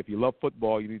if you love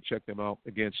football, you need to check them out.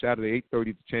 Again, Saturday, 8:30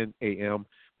 to 10 a.m.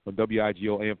 on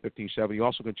WIGO AM 1570. You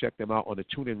also can check them out on the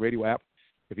TuneIn Radio app.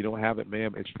 If you don't have it,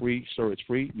 ma'am, it's free. Sir, it's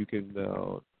free. You can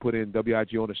put in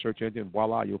WIGO in the search engine.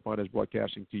 Voila, you'll find us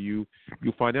broadcasting to you.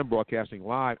 You'll find them broadcasting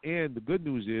live. And the good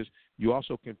news is you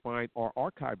also can find our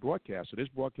archive broadcast. So this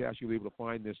broadcast, you'll be able to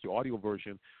find this, the audio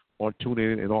version, on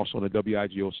TuneIn and also on the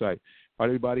WIGO site. All right,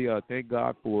 everybody, thank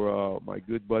God for my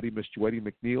good buddy, Ms. Joetti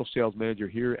McNeil, sales manager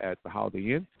here at the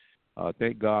Holiday Inn.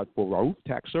 Thank God for Raouf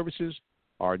Tax Services,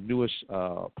 our newest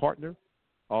partner.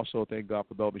 Also, thank God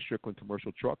for Belby Strickland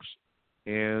Commercial Trucks,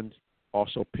 and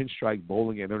also Pinstripe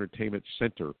Bowling and Entertainment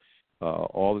Center.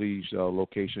 All of these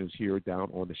locations here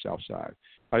down on the south side.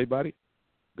 Everybody,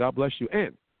 God bless you,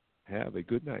 and have a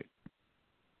good night.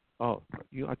 Oh,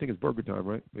 I think it's burger time,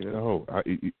 right? Yeah. Oh,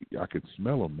 I could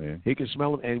smell them, man. He can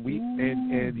smell them, and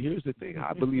and here's the thing.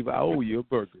 I believe I owe you a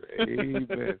burger. Amen.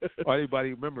 All right,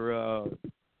 everybody, remember,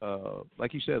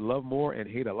 like you said, love more and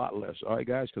hate a lot less. All right,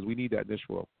 guys, because we need that in this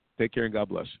world. Take care and God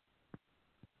bless.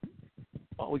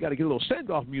 Oh, we got to get a little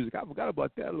send-off music. I forgot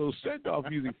about that, a little send-off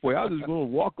music for you. I was just going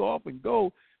to walk off and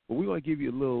go, but we're going to give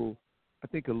you a little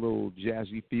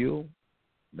jazzy feel.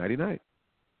 Nighty-night.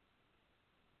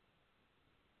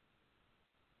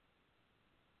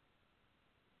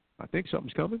 I think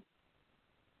something's coming.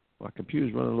 My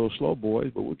computer's running a little slow,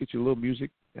 boys, but we'll get you a little music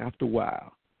after a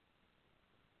while.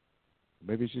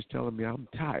 Maybe it's just telling me I'm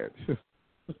tired.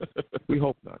 We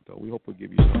hope not, though. We hope we'll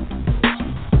give you something.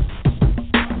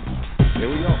 There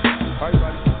we go. All right,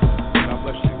 buddy. God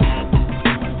bless you.